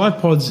 Yeah, so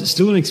live pod's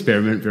still an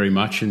experiment very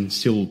much, and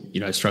still,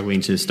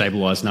 struggling to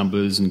stabilise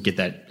numbers and get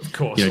that, of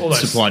course,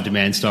 supply and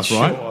demand stuff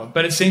right.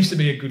 But it seems to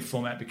be a good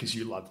format because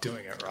you love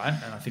doing it, right?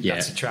 And I think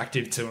that's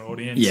attractive to an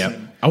audience. Yeah,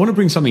 I want to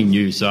bring something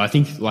new. So I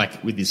think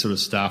like with this sort of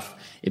stuff,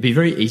 it'd be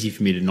very easy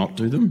for me to not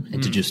do them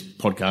and to just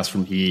podcast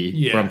from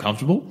here where I'm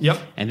comfortable. Yep.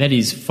 And that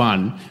is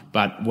fun.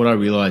 But what I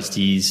realised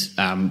is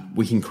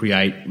we can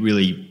create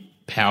really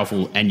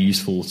powerful and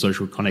useful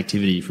social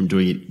connectivity from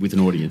doing it with an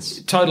audience.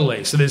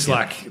 Totally. So there's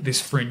like this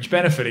fringe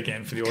benefit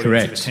again for the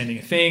audience of attending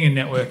a thing and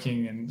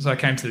networking. And so I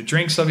came to the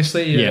drinks,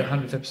 obviously,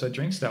 100th episode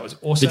drinks. That was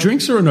awesome. The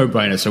drinks are a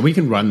no-brainer. So we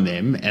can run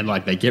them and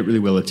like they get really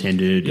well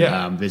attended.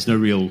 Yeah. There's no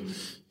real,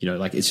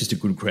 it's just a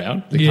good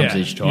crowd that comes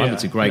each time. Yeah.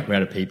 It's a great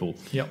crowd of people.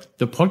 Yep.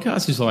 The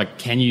podcast is like,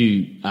 can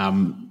you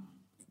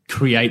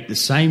create the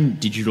same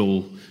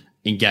digital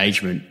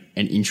engagement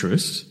and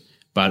interest,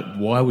 but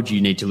why would you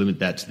need to limit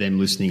that to them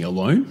listening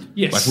alone?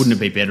 Yes. Like, wouldn't it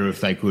be better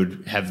if they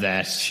could have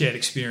that shared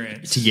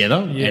experience together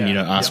and,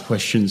 ask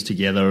questions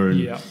together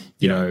and,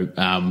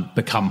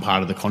 become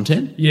part of the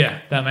content? Yeah,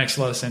 that makes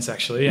a lot of sense,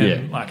 actually.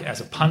 And like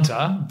as a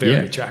punter,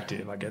 very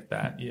attractive. I get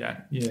that.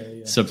 Yeah.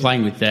 So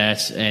playing with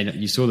that, and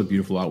you saw the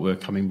beautiful artwork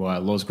coming by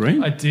Loz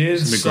Green. I did.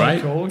 Isn't it so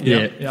great? Cool.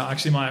 Yeah.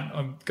 Actually,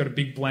 I've got a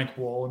big blank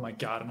wall in my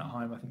garden at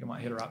home. I think I might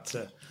hit her up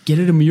to get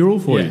it a mural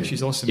for you.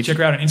 She's awesome. Check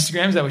her out on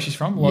Instagram. Is that where she's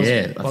from? I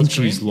think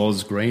she's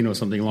Loz Green or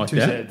something like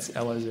that. 2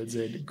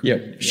 Zs, Lozz. Yeah,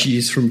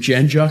 she's from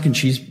Janjuk, and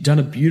she's done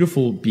a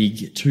beautiful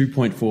big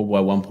 2.4 by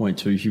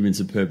 1.2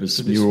 Humans of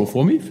Purpose mural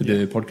for me for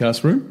the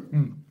podcast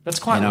room. That's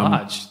quite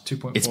large,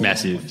 2.4. It's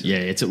massive. Yeah,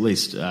 it's at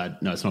least, no,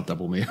 it's not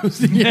double me.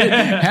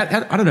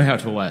 I don't know how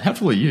tall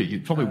are you?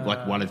 You're probably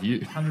like one of you.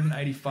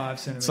 185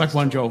 centimeters. It's like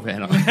one Joel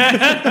Vanna.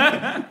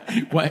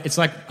 It's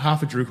like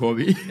half a Drew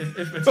Corby.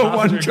 If it's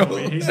half a Drew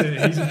Corby,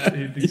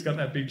 he's got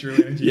that big Drew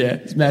energy. Yeah,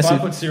 it's massive.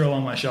 If I put Cyril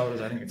on my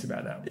shoulders, I think it's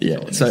about that.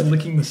 Yeah. So he's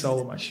licking the sole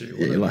of my shoe.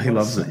 Yeah, he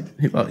loves it.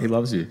 He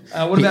loves you.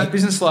 What about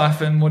business life,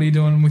 and what are you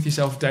doing with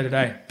yourself day to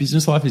day?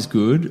 Business life is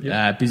good.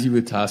 Busy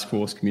with Task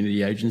Force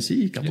Community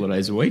Agency a couple of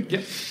days a week.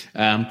 Yep.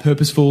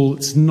 Purposeful.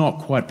 It's not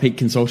quite peak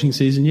consulting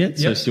season yet,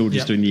 so still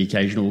just doing the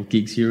occasional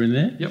gigs here and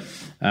there. Yep.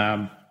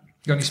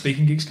 Got any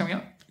speaking gigs coming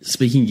up?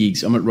 Speaking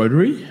gigs, I'm at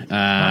Rotary. Nice.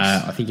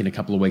 I think in a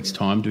couple of weeks'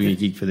 time, doing a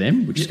gig for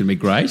them, which is going to be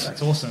great.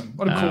 That's awesome.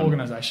 What a cool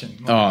organisation.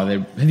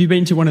 Have you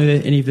been to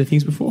any of their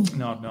things before?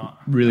 No, I've not.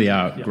 Really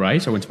are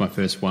great. I went to my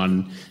first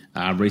one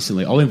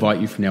recently. I'll invite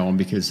you from now on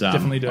because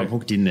Definitely do. I'm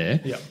hooked in there.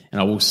 Yep. And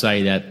I will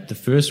say that the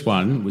first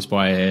one was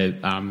by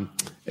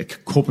a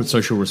corporate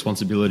social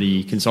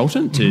responsibility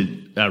consultant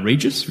to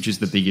Regis, which is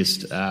the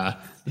biggest...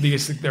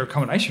 their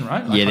accommodation,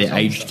 right? Like their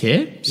aged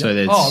care. So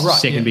their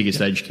second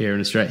biggest aged care in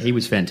Australia. He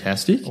was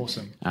fantastic.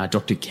 Awesome.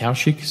 Dr.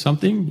 Kaushik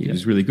something. He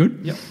was really good.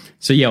 Yep.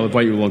 So I'll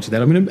invite you along to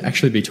that. I'm going to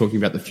actually be talking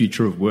about the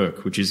future of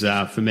work, which is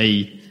for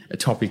me a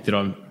topic that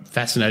I'm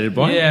fascinated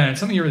by. Yeah, and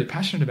something you're really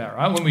passionate about,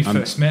 right? When we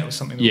first met, it was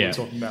something that we were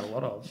talking about a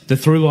lot of. The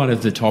through line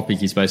of the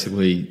topic is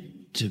basically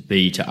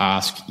to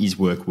ask, is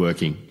work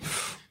working?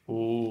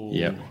 Ooh.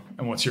 Yeah.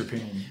 And what's your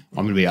opinion?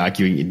 I'm going to be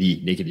arguing in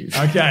the negative.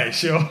 Okay,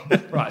 sure.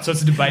 Right, so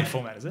it's a debate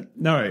format, is it?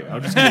 No,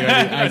 I'm just going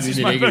to argue in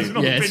the negative.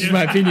 It's just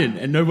my opinion,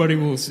 and nobody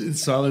will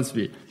silence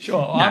me.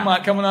 Sure, I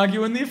might come and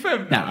argue in the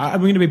affirmative. Now,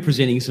 I'm going to be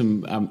presenting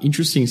some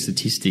interesting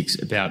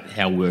statistics about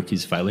how work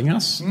is failing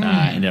us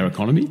and our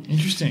economy.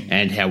 Interesting.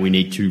 And how we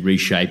need to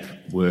reshape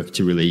work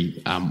to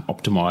really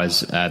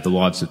optimise the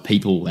lives of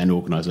people and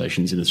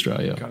organisations in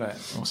Australia. Got it.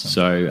 Awesome.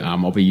 So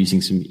I'll be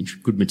using some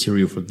good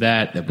material for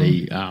that. There'll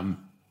be...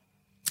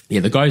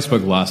 the guy who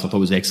spoke last I thought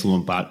was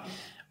excellent, but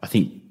I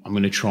think I'm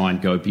going to try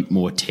and go a bit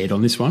more TED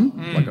on this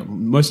one. Like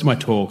most of my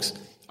talks,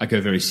 I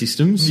go very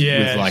systems with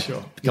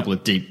a couple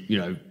of deep,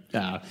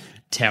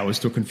 Towers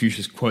to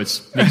Confucius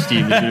quotes mixed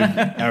in with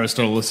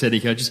Aristotle or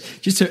Seneca,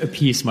 just to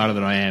appear smarter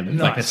than I am.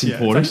 Nice, like that's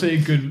important. It's actually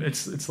a good.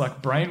 It's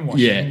like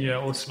brainwashing,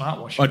 or smart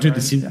washing. I do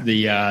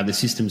the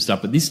system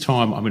stuff, but this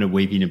time I'm going to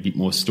weave in a bit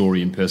more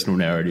story and personal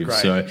narrative.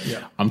 Great. So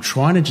I'm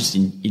trying to just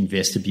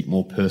invest a bit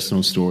more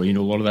personal story into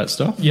a lot of that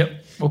stuff. Yep.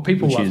 Well,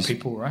 people love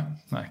people, right?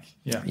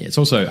 Yeah, it's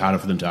also harder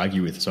for them to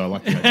argue with, so I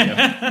like the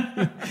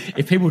idea.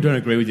 If people don't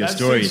agree with your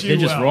story, they're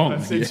just wrong.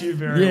 That suits you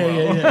very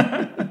well.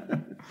 Yeah.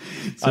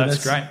 So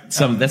that's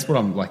great. That's what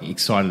I'm like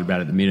excited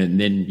about at the minute. And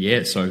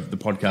then, so the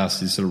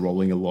podcast is sort of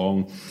rolling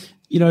along.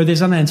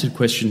 There's unanswered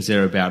questions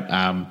there about,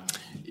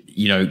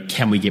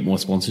 can we get more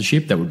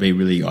sponsorship? That would be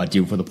really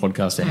ideal for the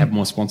podcast to have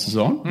more sponsors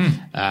on,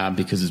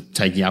 because it's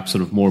taking up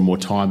sort of more and more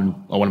time, and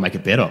I want to make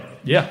it better.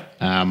 Yeah.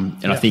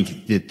 I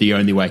think that the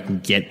only way I can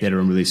get better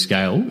and really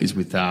scale is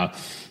with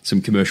some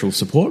commercial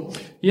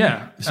support.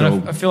 Yeah. So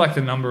and I feel like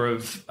the number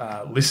of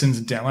listens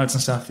and downloads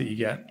and stuff that you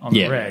get on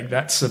the reg,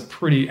 that's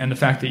and the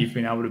fact that you've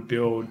been able to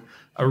build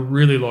a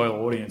really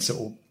loyal audience that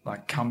will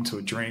like come to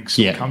a drinks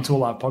or come to a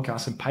live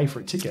podcast and pay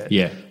for a ticket.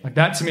 Yeah. Like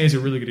that to me is a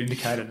really good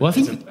indicator that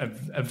there's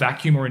a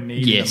vacuum or a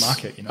need in the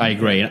market. I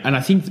agree. And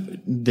I think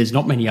there's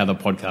not many other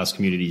podcast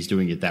communities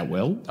doing it that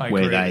well,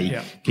 where they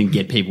can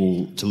get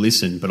people to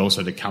listen, but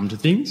also to come to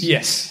things.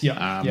 Yes.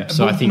 Yeah.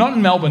 So I think not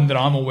in Melbourne that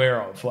I'm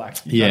aware of. Like,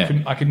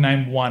 I could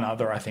name one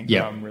other, I think,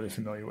 that I'm really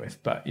familiar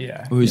with, but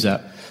Who's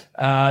that?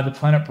 The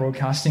Planet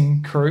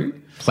Broadcasting crew.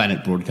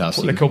 Planet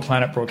Broadcasting. What they call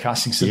Planet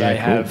Broadcasting. So they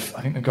have,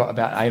 I think they've got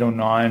about 8 or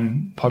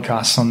 9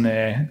 podcasts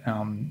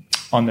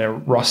on their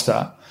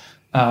roster.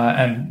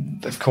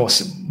 And of course,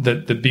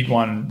 the big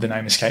one, the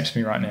name escapes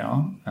me right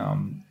now.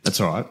 That's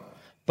all right.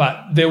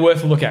 But they're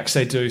worth a look at because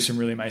they do some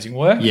really amazing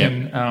work. Yeah.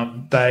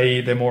 And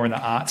they're more in the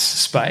arts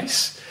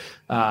space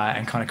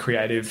and kind of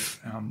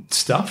creative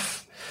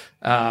stuff.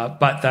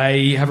 But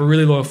they have a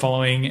really loyal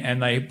following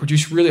and they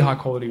produce really high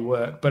quality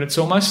work. But it's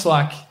almost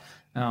like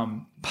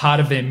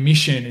part of their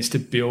mission is to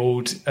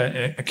build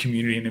a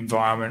community and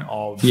environment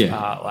of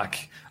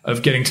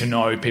of getting to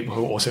know people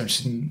who are also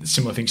interested in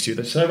similar things to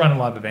you. So they run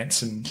live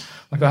events and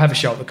like they have a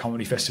show at the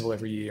comedy festival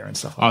every year and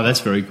stuff like that.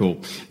 That's very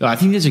cool. I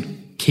think there's a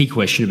key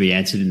question to be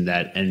answered in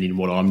that and in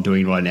what I'm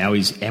doing right now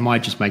is, am I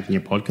just making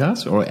a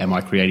podcast or am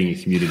I creating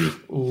a community?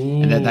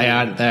 Ooh. And that they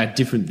are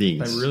different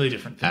things. They're really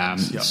different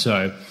things.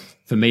 So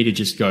for me to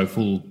just go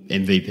full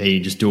MVP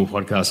and just do a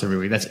podcast every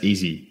week, that's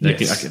easy.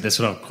 Yes. That's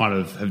what I kind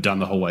of have done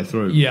the whole way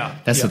through. Yeah.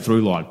 That's the through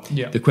line.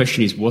 Yeah. The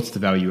question is, what's the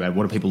value add?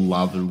 What do people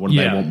love and what do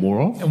they want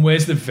more of? And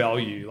where's the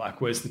value?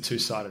 Like, where's the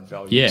two-sided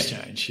value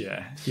exchange?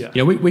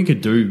 Yeah. We could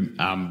do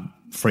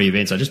free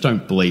events. I just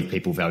don't believe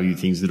people value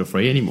things that are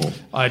free anymore.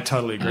 I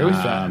totally agree with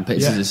that.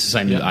 It's the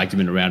same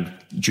argument around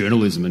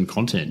journalism and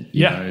content.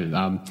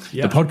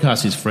 The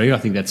podcast is free. I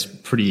think that's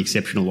pretty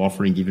exceptional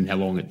offering given how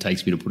long it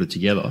takes me to put it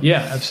together.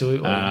 Yeah,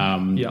 absolutely.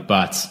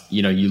 But,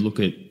 you look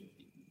at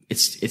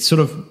it's sort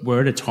of,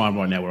 we're at a time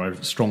right now where I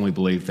strongly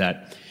believe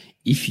that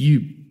if you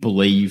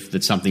believe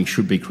that something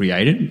should be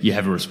created, you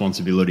have a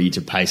responsibility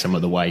to pay some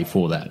of the way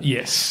for that.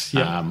 Yes.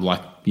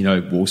 Like,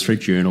 Wall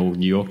Street Journal,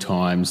 New York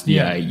Times,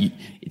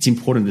 it's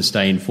important to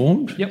stay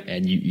informed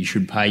and you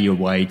should pay your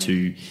way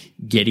to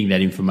getting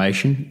that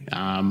information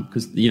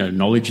because,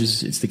 knowledge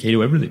it's the key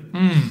to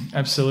everything.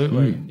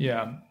 Absolutely.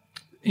 Yeah.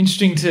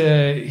 Interesting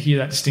to hear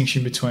that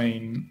distinction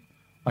between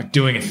like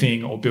doing a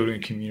thing or building a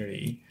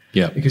community.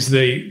 Yeah. Because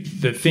the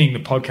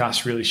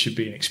podcast really should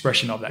be an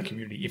expression of that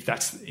community if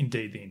that's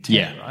indeed the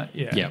intent, right?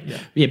 Yeah,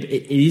 but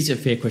it is a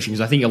fair question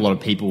because I think a lot of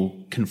people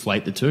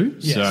conflate the two.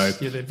 Yes.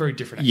 So, they're very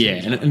different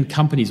activities. Yeah, and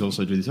companies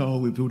also do this. Oh,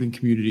 we're building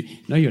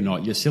community. No, you're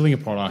not. You're selling a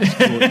product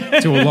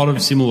to a lot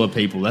of similar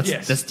people.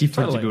 That's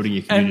different to building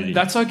a community. And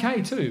that's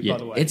okay too, by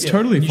the way. It's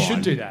totally fine. You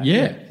should do that.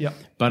 Yeah.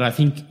 But I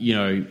think,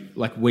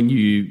 like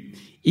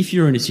if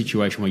you're in a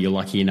situation where you're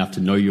lucky enough to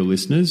know your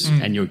listeners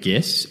and your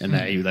guests and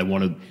they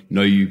want to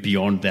know you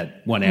beyond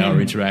that 1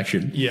 hour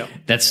interaction,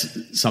 that's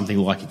something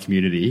like a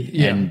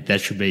community and that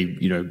should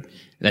be,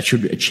 that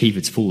should achieve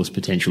its fullest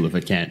potential if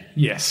it can.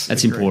 Yes.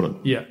 That's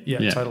important. Yeah,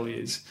 it totally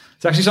is.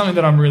 It's actually something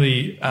that I'm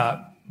really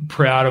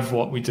proud of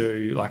what we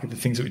do, like the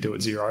things that we do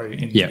at Xero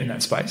in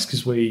that space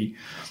because we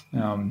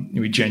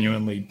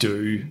genuinely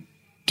do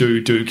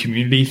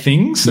community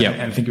things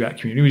and think about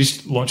community. We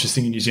just launched this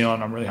thing in New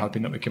Zealand. I'm really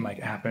hoping that we can make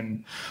it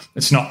happen.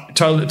 It's not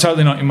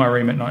totally not in my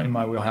remit, not in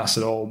my wheelhouse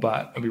at all,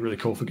 but it'd be really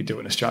cool if we could do it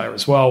in Australia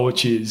as well,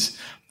 which is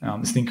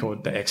this thing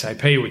called the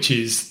XAP, which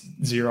is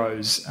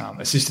Xero's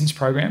assistance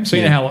program. So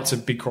you know how lots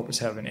of big corporates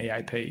have an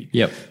EAP.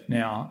 Yep.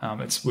 Now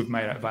we've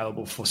made it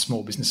available for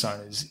small business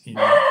owners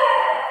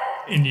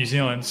in New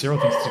Zealand. Cyril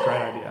thinks it's a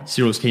great idea.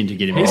 Cyril's keen to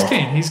get involved.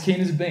 He's keen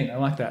as a bean. I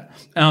like that.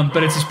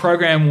 But it's this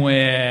program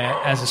where,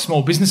 as a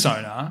small business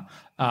owner,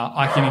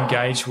 I can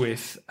engage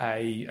with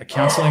a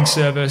counselling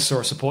service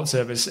or a support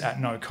service at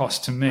no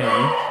cost to me,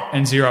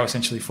 and Xero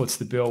essentially foots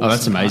the bill. Oh,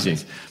 that's amazing.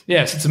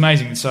 Yes, it's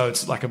amazing. And so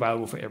it's like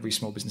available for every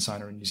small business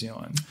owner in New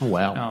Zealand. Oh,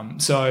 wow.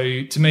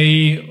 So to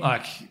me,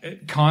 like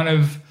it kind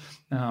of,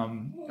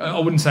 I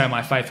wouldn't say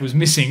my faith was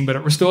missing, but it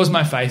restores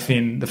my faith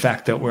in the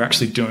fact that we're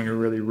actually doing a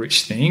really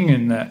rich thing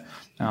and that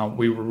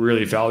we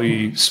really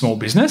value small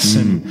business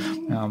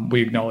and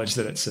we acknowledge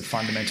that it's a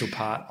fundamental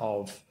part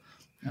of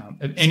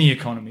any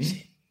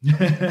economy.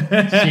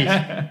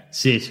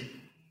 Sit.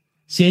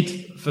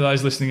 For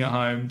those listening at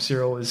home,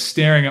 Cyril is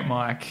staring at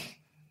Mike.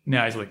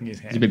 Now he's licking his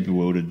hand. He's a bit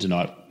bewildered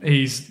tonight.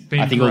 He's been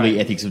I think all the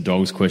ethics of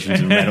dogs questions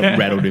have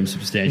rattled him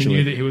substantially.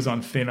 He knew that he was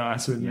on thin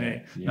ice with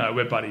me. Yeah. No,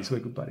 we're buddies. We're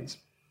good buddies.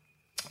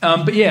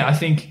 But yeah, I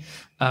think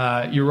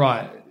you're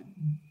right.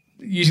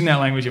 using that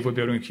language if we're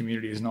building a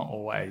community is not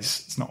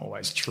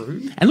always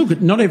true. And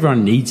look, not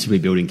everyone needs to be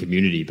building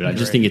community, but I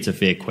just think it's a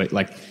fair question.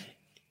 Like,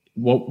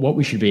 what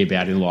we should be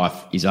about in life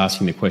is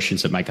asking the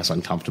questions that make us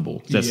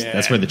uncomfortable.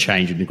 That's where the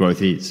change and the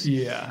growth is.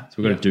 Yeah. So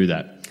we've got to do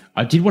that.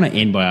 I did want to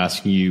end by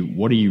asking you,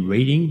 what are you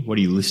reading, what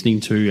are you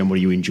listening to, and what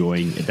are you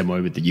enjoying at the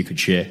moment that you could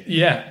share?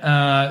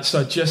 Yeah,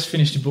 so I just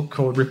finished a book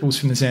called Ripples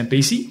from the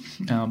Zambezi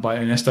by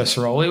Ernesto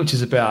Sirolli, which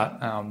is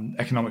about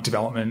economic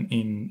development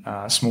in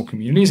small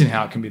communities and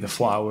how it can be the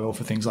flywheel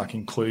for things like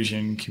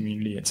inclusion,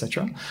 community,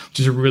 etc., which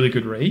is a really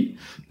good read.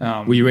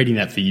 Were you reading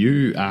that for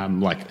you,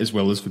 like as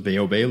well as for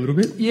BLB a little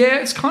bit? Yeah,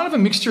 it's kind of a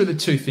mixture of the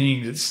two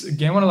things. It's,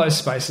 again, one of those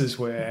spaces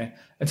where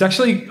it's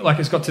actually like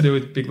it's got to do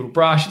with Big Little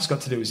Brush, it's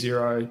got to do with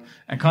Xero,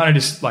 and kind of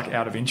just like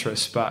out of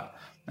interest. But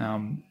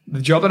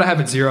the job that I have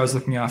at Xero is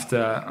looking after,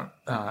 and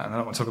I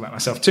don't want to talk about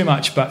myself too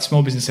much, but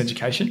small business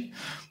education.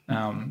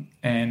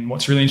 And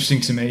what's really interesting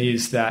to me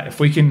is that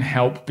if we can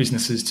help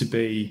businesses to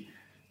be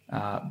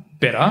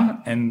better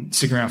and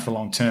stick around for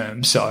long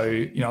term.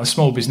 So, a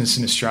small business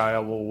in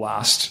Australia will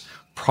last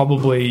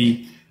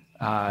probably,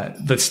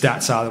 the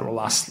stats are that it will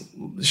last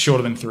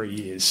shorter than 3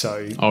 years.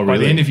 So by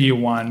the end of year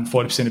one,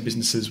 40% of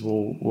businesses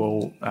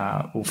will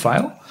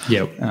fail.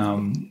 Yep.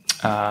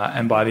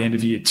 And by the end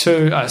of year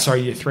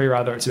three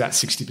rather, it's about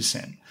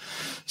 60%.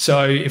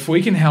 So if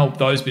we can help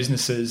those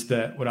businesses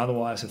that would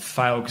otherwise have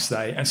failed because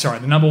the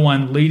number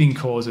one leading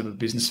cause of a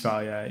business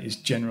failure is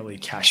generally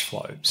cash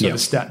flow. So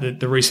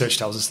the research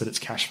tells us that it's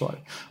cash flow,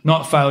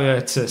 not failure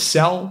to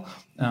sell,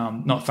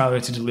 not failure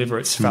to deliver,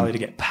 it's failure to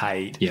get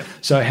paid. Yeah.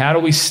 So how do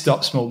we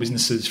stop small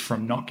businesses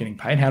from not getting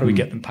paid? How do we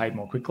get them paid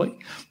more quickly?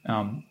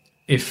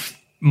 If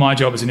my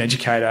job as an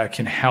educator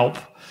can help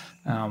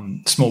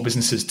small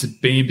businesses to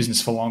be in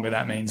business for longer,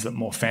 that means that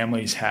more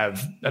families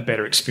have a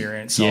better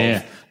experience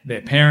of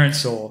their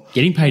parents. Or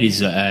getting paid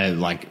is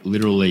like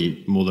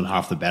literally more than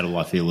half the battle,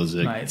 I feel, as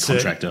a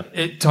contractor.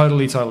 It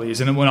totally is.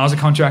 And when I was a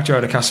contractor,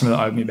 I had a customer that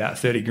owed me about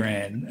 30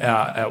 grand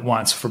at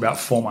once for about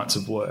 4 months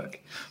of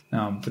work.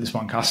 For this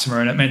one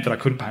customer, and it meant that I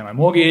couldn't pay my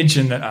mortgage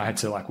and that I had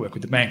to work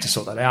with the bank to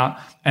sort that out.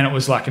 And it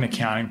was like an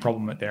accounting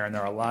problem they're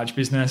a large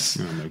business.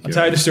 I'll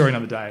tell you the story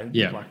another day.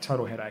 Yeah.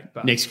 Total headache.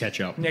 But Next catch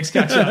up,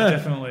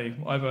 definitely.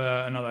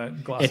 Over another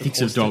glass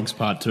Ethics of Dogs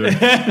part 2.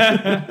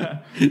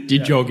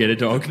 Did Joel get a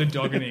dog? The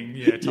doggening,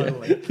 yeah,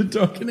 totally. The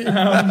doggening.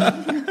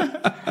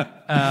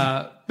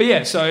 But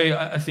yeah, so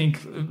I think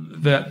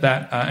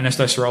that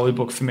Ernesto Sirolli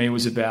book for me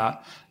was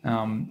about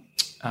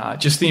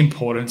just the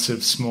importance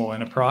of small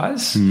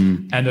enterprise,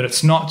 and that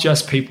it's not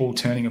just people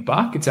turning a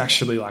buck, it's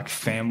actually like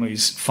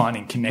families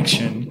finding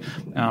connection,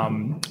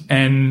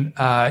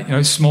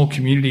 and small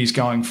communities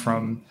going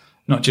from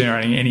not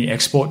generating any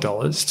export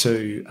dollars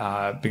to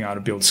being able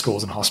to build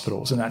schools and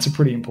hospitals, and that's a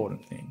pretty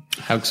important thing.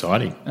 How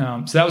exciting.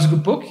 So that was a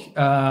good book.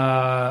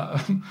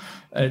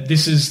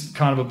 This is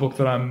kind of a book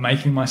that I'm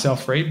making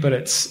myself read, but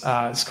it's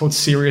called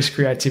Serious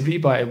Creativity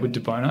by Edward de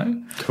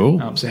Bono.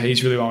 Cool. So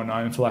he's really well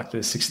known for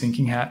the Six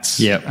Thinking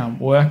Hats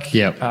work.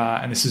 Yep.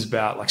 And this is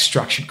about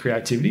structured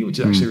creativity, which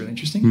is actually really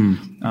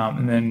interesting.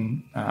 And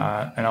then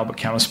an Albert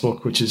Camus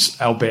book, which is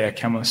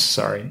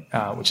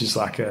which is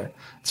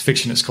it's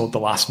fiction. It's called The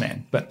Last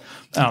Man. But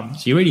so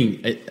you're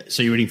reading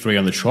 3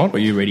 on the trot, or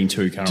you're reading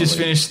 2 currently? Just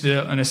finished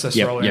the Ernesto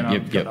Sirolli, and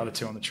I've got the other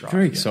 2 on the trot.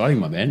 Very exciting,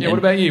 my man. Yeah. What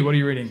about you? What are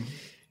you reading?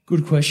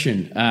 Good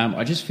question.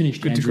 I just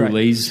finished Andrew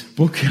Lee's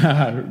book,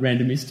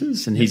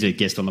 Randomistas, and he's a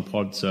guest on the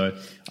pod. So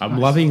what I'm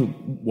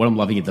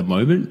loving at the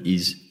moment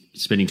is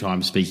spending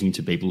time speaking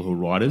to people who are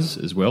writers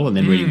as well, and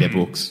then reading their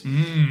books.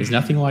 There's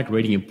nothing like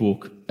reading a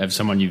book of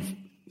someone you've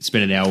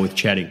spent an hour with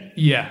chatting.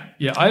 Yeah.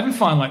 I even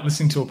find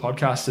listening to a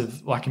podcast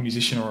of a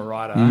musician or a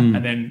writer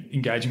and then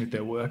engaging with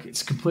their work,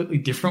 it's completely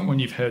different when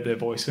you've heard their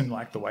voice and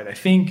the way they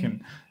think.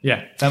 And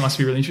that must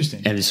be really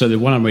interesting. And so the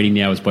one I'm reading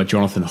now is by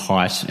Jonathan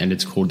Haidt, and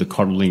it's called The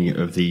Coddling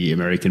of the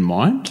American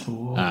Mind.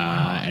 Ooh,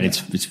 and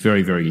it's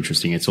very, very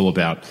interesting. It's all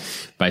about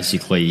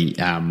basically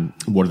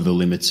what are the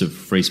limits of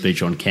free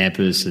speech on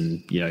campus,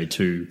 and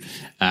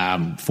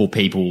for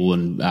people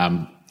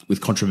and with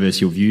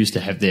controversial views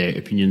to have their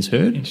opinions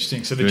heard.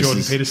 Interesting. So the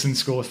Jordan Peterson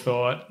school of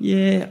thought.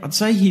 Yeah, I'd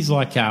say he's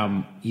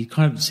he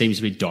kind of seems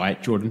to be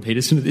diet Jordan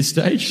Peterson at this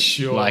stage.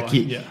 Sure.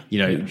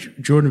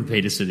 Jordan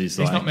Peterson is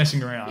he's not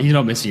messing around. He's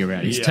not messing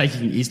around. He takes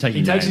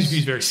his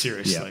views very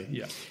seriously.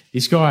 Yeah.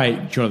 This guy,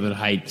 Jonathan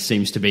Haidt,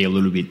 seems to be a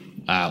little bit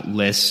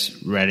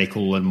less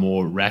radical and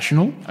more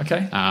rational.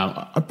 Okay.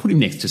 I'd put him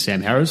next to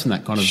Sam Harris in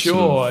that kind of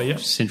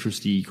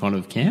centristy kind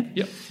of camp.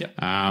 Yep.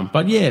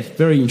 But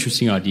very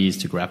interesting ideas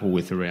to grapple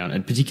with around,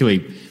 and particularly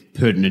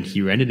pertinent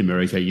here and in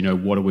America.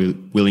 What are we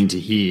willing to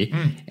hear,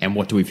 and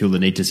what do we feel the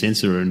need to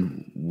censor,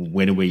 and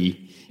when are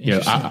we?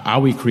 Are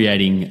we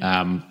creating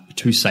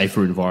two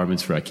safer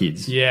environments for our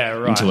kids. Yeah,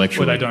 right.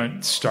 Intellectually. Where they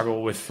don't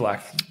struggle with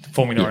like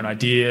forming their own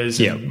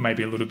ideas and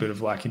maybe a little bit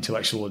of like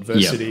intellectual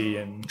adversity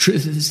and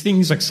there's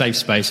things like safe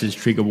spaces,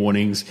 trigger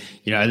warnings,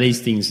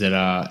 these things that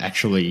are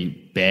actually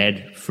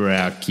bad for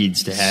our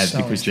kids to have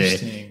because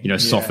they're,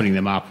 softening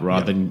them up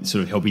rather than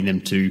sort of helping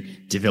them to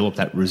develop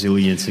that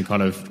resilience and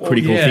kind of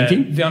critical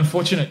thinking. The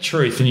unfortunate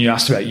truth, and you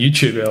asked about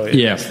YouTube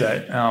earlier, is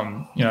that,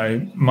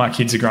 my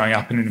kids are growing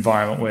up in an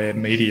environment where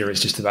media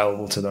is just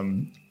available to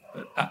them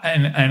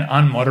and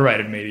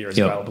unmoderated media is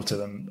available to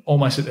them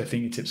almost at their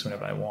fingertips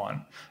whenever they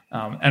want.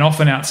 And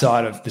often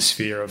outside of the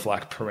sphere of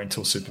like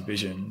parental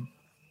supervision.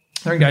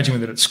 They're engaging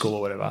with it at school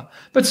or whatever.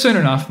 But soon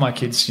enough, my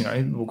kids,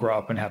 will grow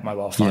up and have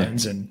mobile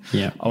phones and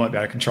I won't be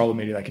able to control the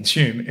media they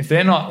consume. If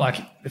they're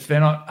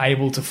not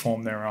able to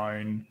form their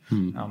own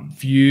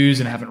views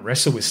and haven't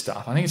wrestled with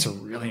stuff, I think it's a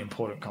really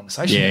important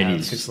conversation to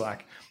have because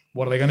like,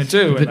 what are they going to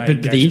do?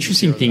 But the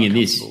interesting thing in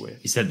this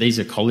is that these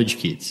are college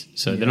kids.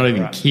 So they're not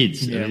even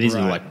kids. Yeah, these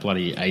are like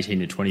bloody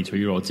 18 to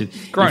 22-year-olds.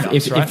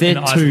 Grown-ups, right?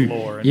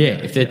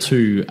 If they're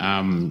too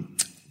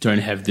don't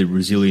have the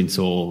resilience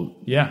or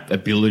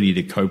ability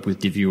to cope with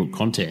difficult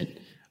content,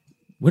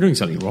 we're doing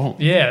something wrong.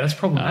 Yeah, that's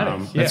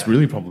problematic. That's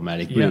really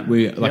problematic. It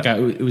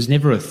was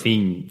never a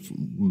thing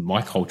in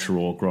my culture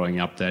or growing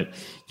up that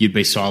you'd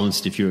be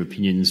silenced if your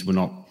opinions were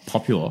not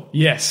popular.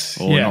 Yes.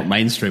 Or not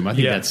mainstream. I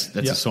think that's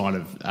a sign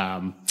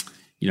of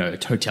a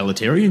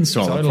totalitarian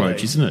style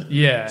approach, isn't it?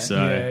 Yeah. So,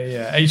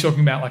 Are you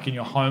talking about like in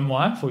your home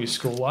life or your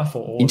school life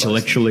or all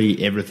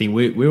intellectually everything?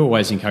 We're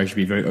always encouraged to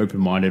be very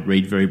open-minded,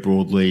 read very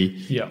broadly,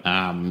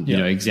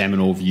 examine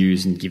all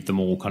views and give them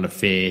all kind of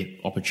fair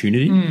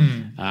opportunity.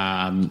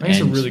 It's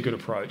a really good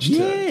approach.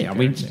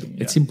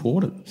 It's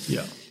important.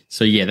 Yeah.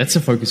 So that's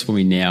a focus for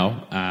me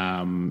now,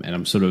 and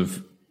I'm sort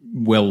of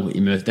well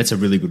immersed. That's a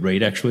really good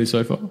read actually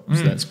so far.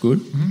 So that's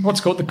good.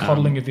 What's called The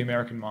Coddling of the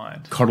American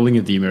Mind? Coddling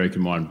of the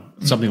American Mind.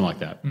 Something like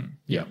that.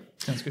 Yeah.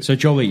 Sounds good. So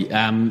Jolie,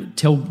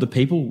 tell the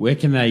people, where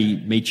can they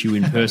meet you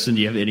in person?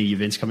 Do you have any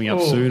events coming up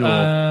soon, or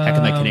how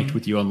can they connect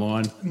with you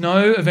online?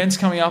 No events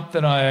coming up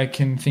that I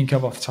can think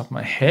of off the top of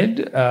my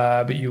head,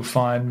 but you'll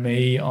find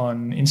me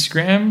on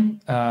Instagram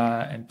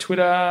and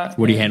Twitter.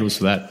 What are your handles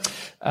for that?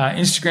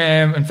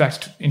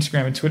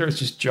 Instagram and Twitter, it's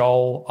just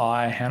Joel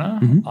I Hanna.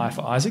 I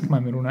for Isaac, my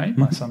middle name,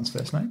 my son's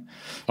first name.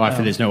 I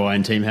for there's no I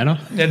in Team Hanna.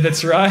 Yeah,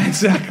 that's right.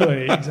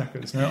 Exactly.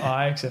 There's no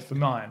I except for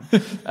mine.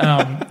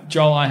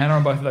 Joel I Hanna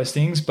on both of those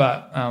things,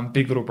 but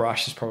Big Little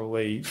Brush is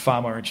probably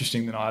far more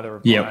interesting than either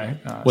of my.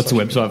 What's the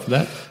website for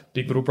that?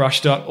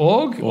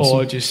 biglittlebrush.org awesome.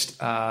 Or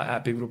just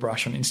at Big Little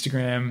Brush on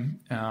Instagram.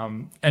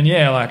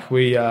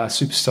 We are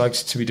super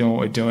stoked to be doing what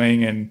we're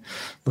doing and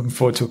looking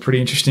forward to a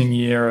pretty interesting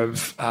year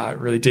of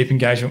really deep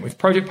engagement with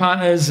project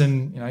partners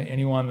and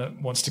anyone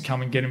that wants to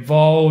come and get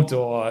involved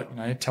or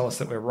tell us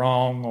that we're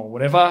wrong or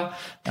whatever.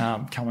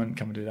 Come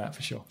and do that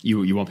for sure.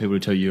 You want people to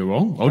tell you you're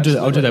wrong? I'll do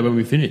that when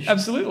we finish.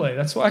 Absolutely.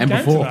 That's why I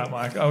came tonight,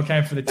 Mike. I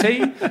came for the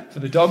tea, for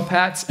the dog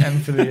pats,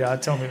 and for the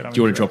tell me that I'm. Do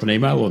you want to drop an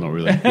email or not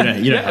really?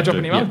 I'll drop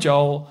an email.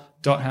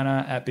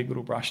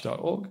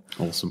 Joel.hanna@biglittlebrush.org.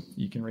 Awesome.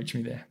 You can reach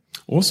me there.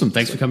 Awesome.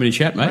 Thanks for coming to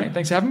chat, mate. Right,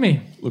 thanks for having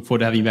me. Look forward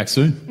to having you back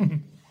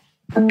soon.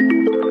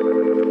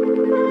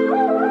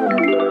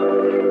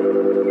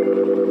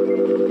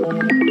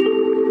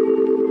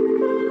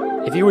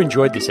 If you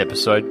enjoyed this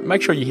episode,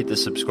 make sure you hit the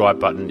subscribe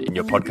button in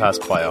your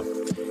podcast player.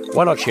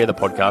 Why not share the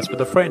podcast with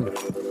a friend?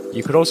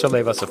 You could also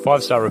leave us a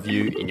 5-star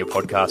review in your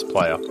podcast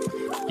player.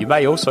 You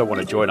may also want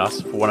to join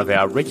us for one of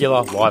our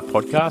regular live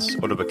podcasts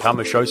or to become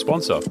a show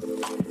sponsor.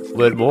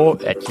 Learn more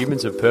at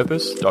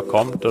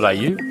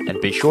humansofpurpose.com.au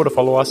and be sure to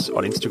follow us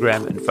on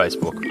Instagram and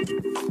Facebook.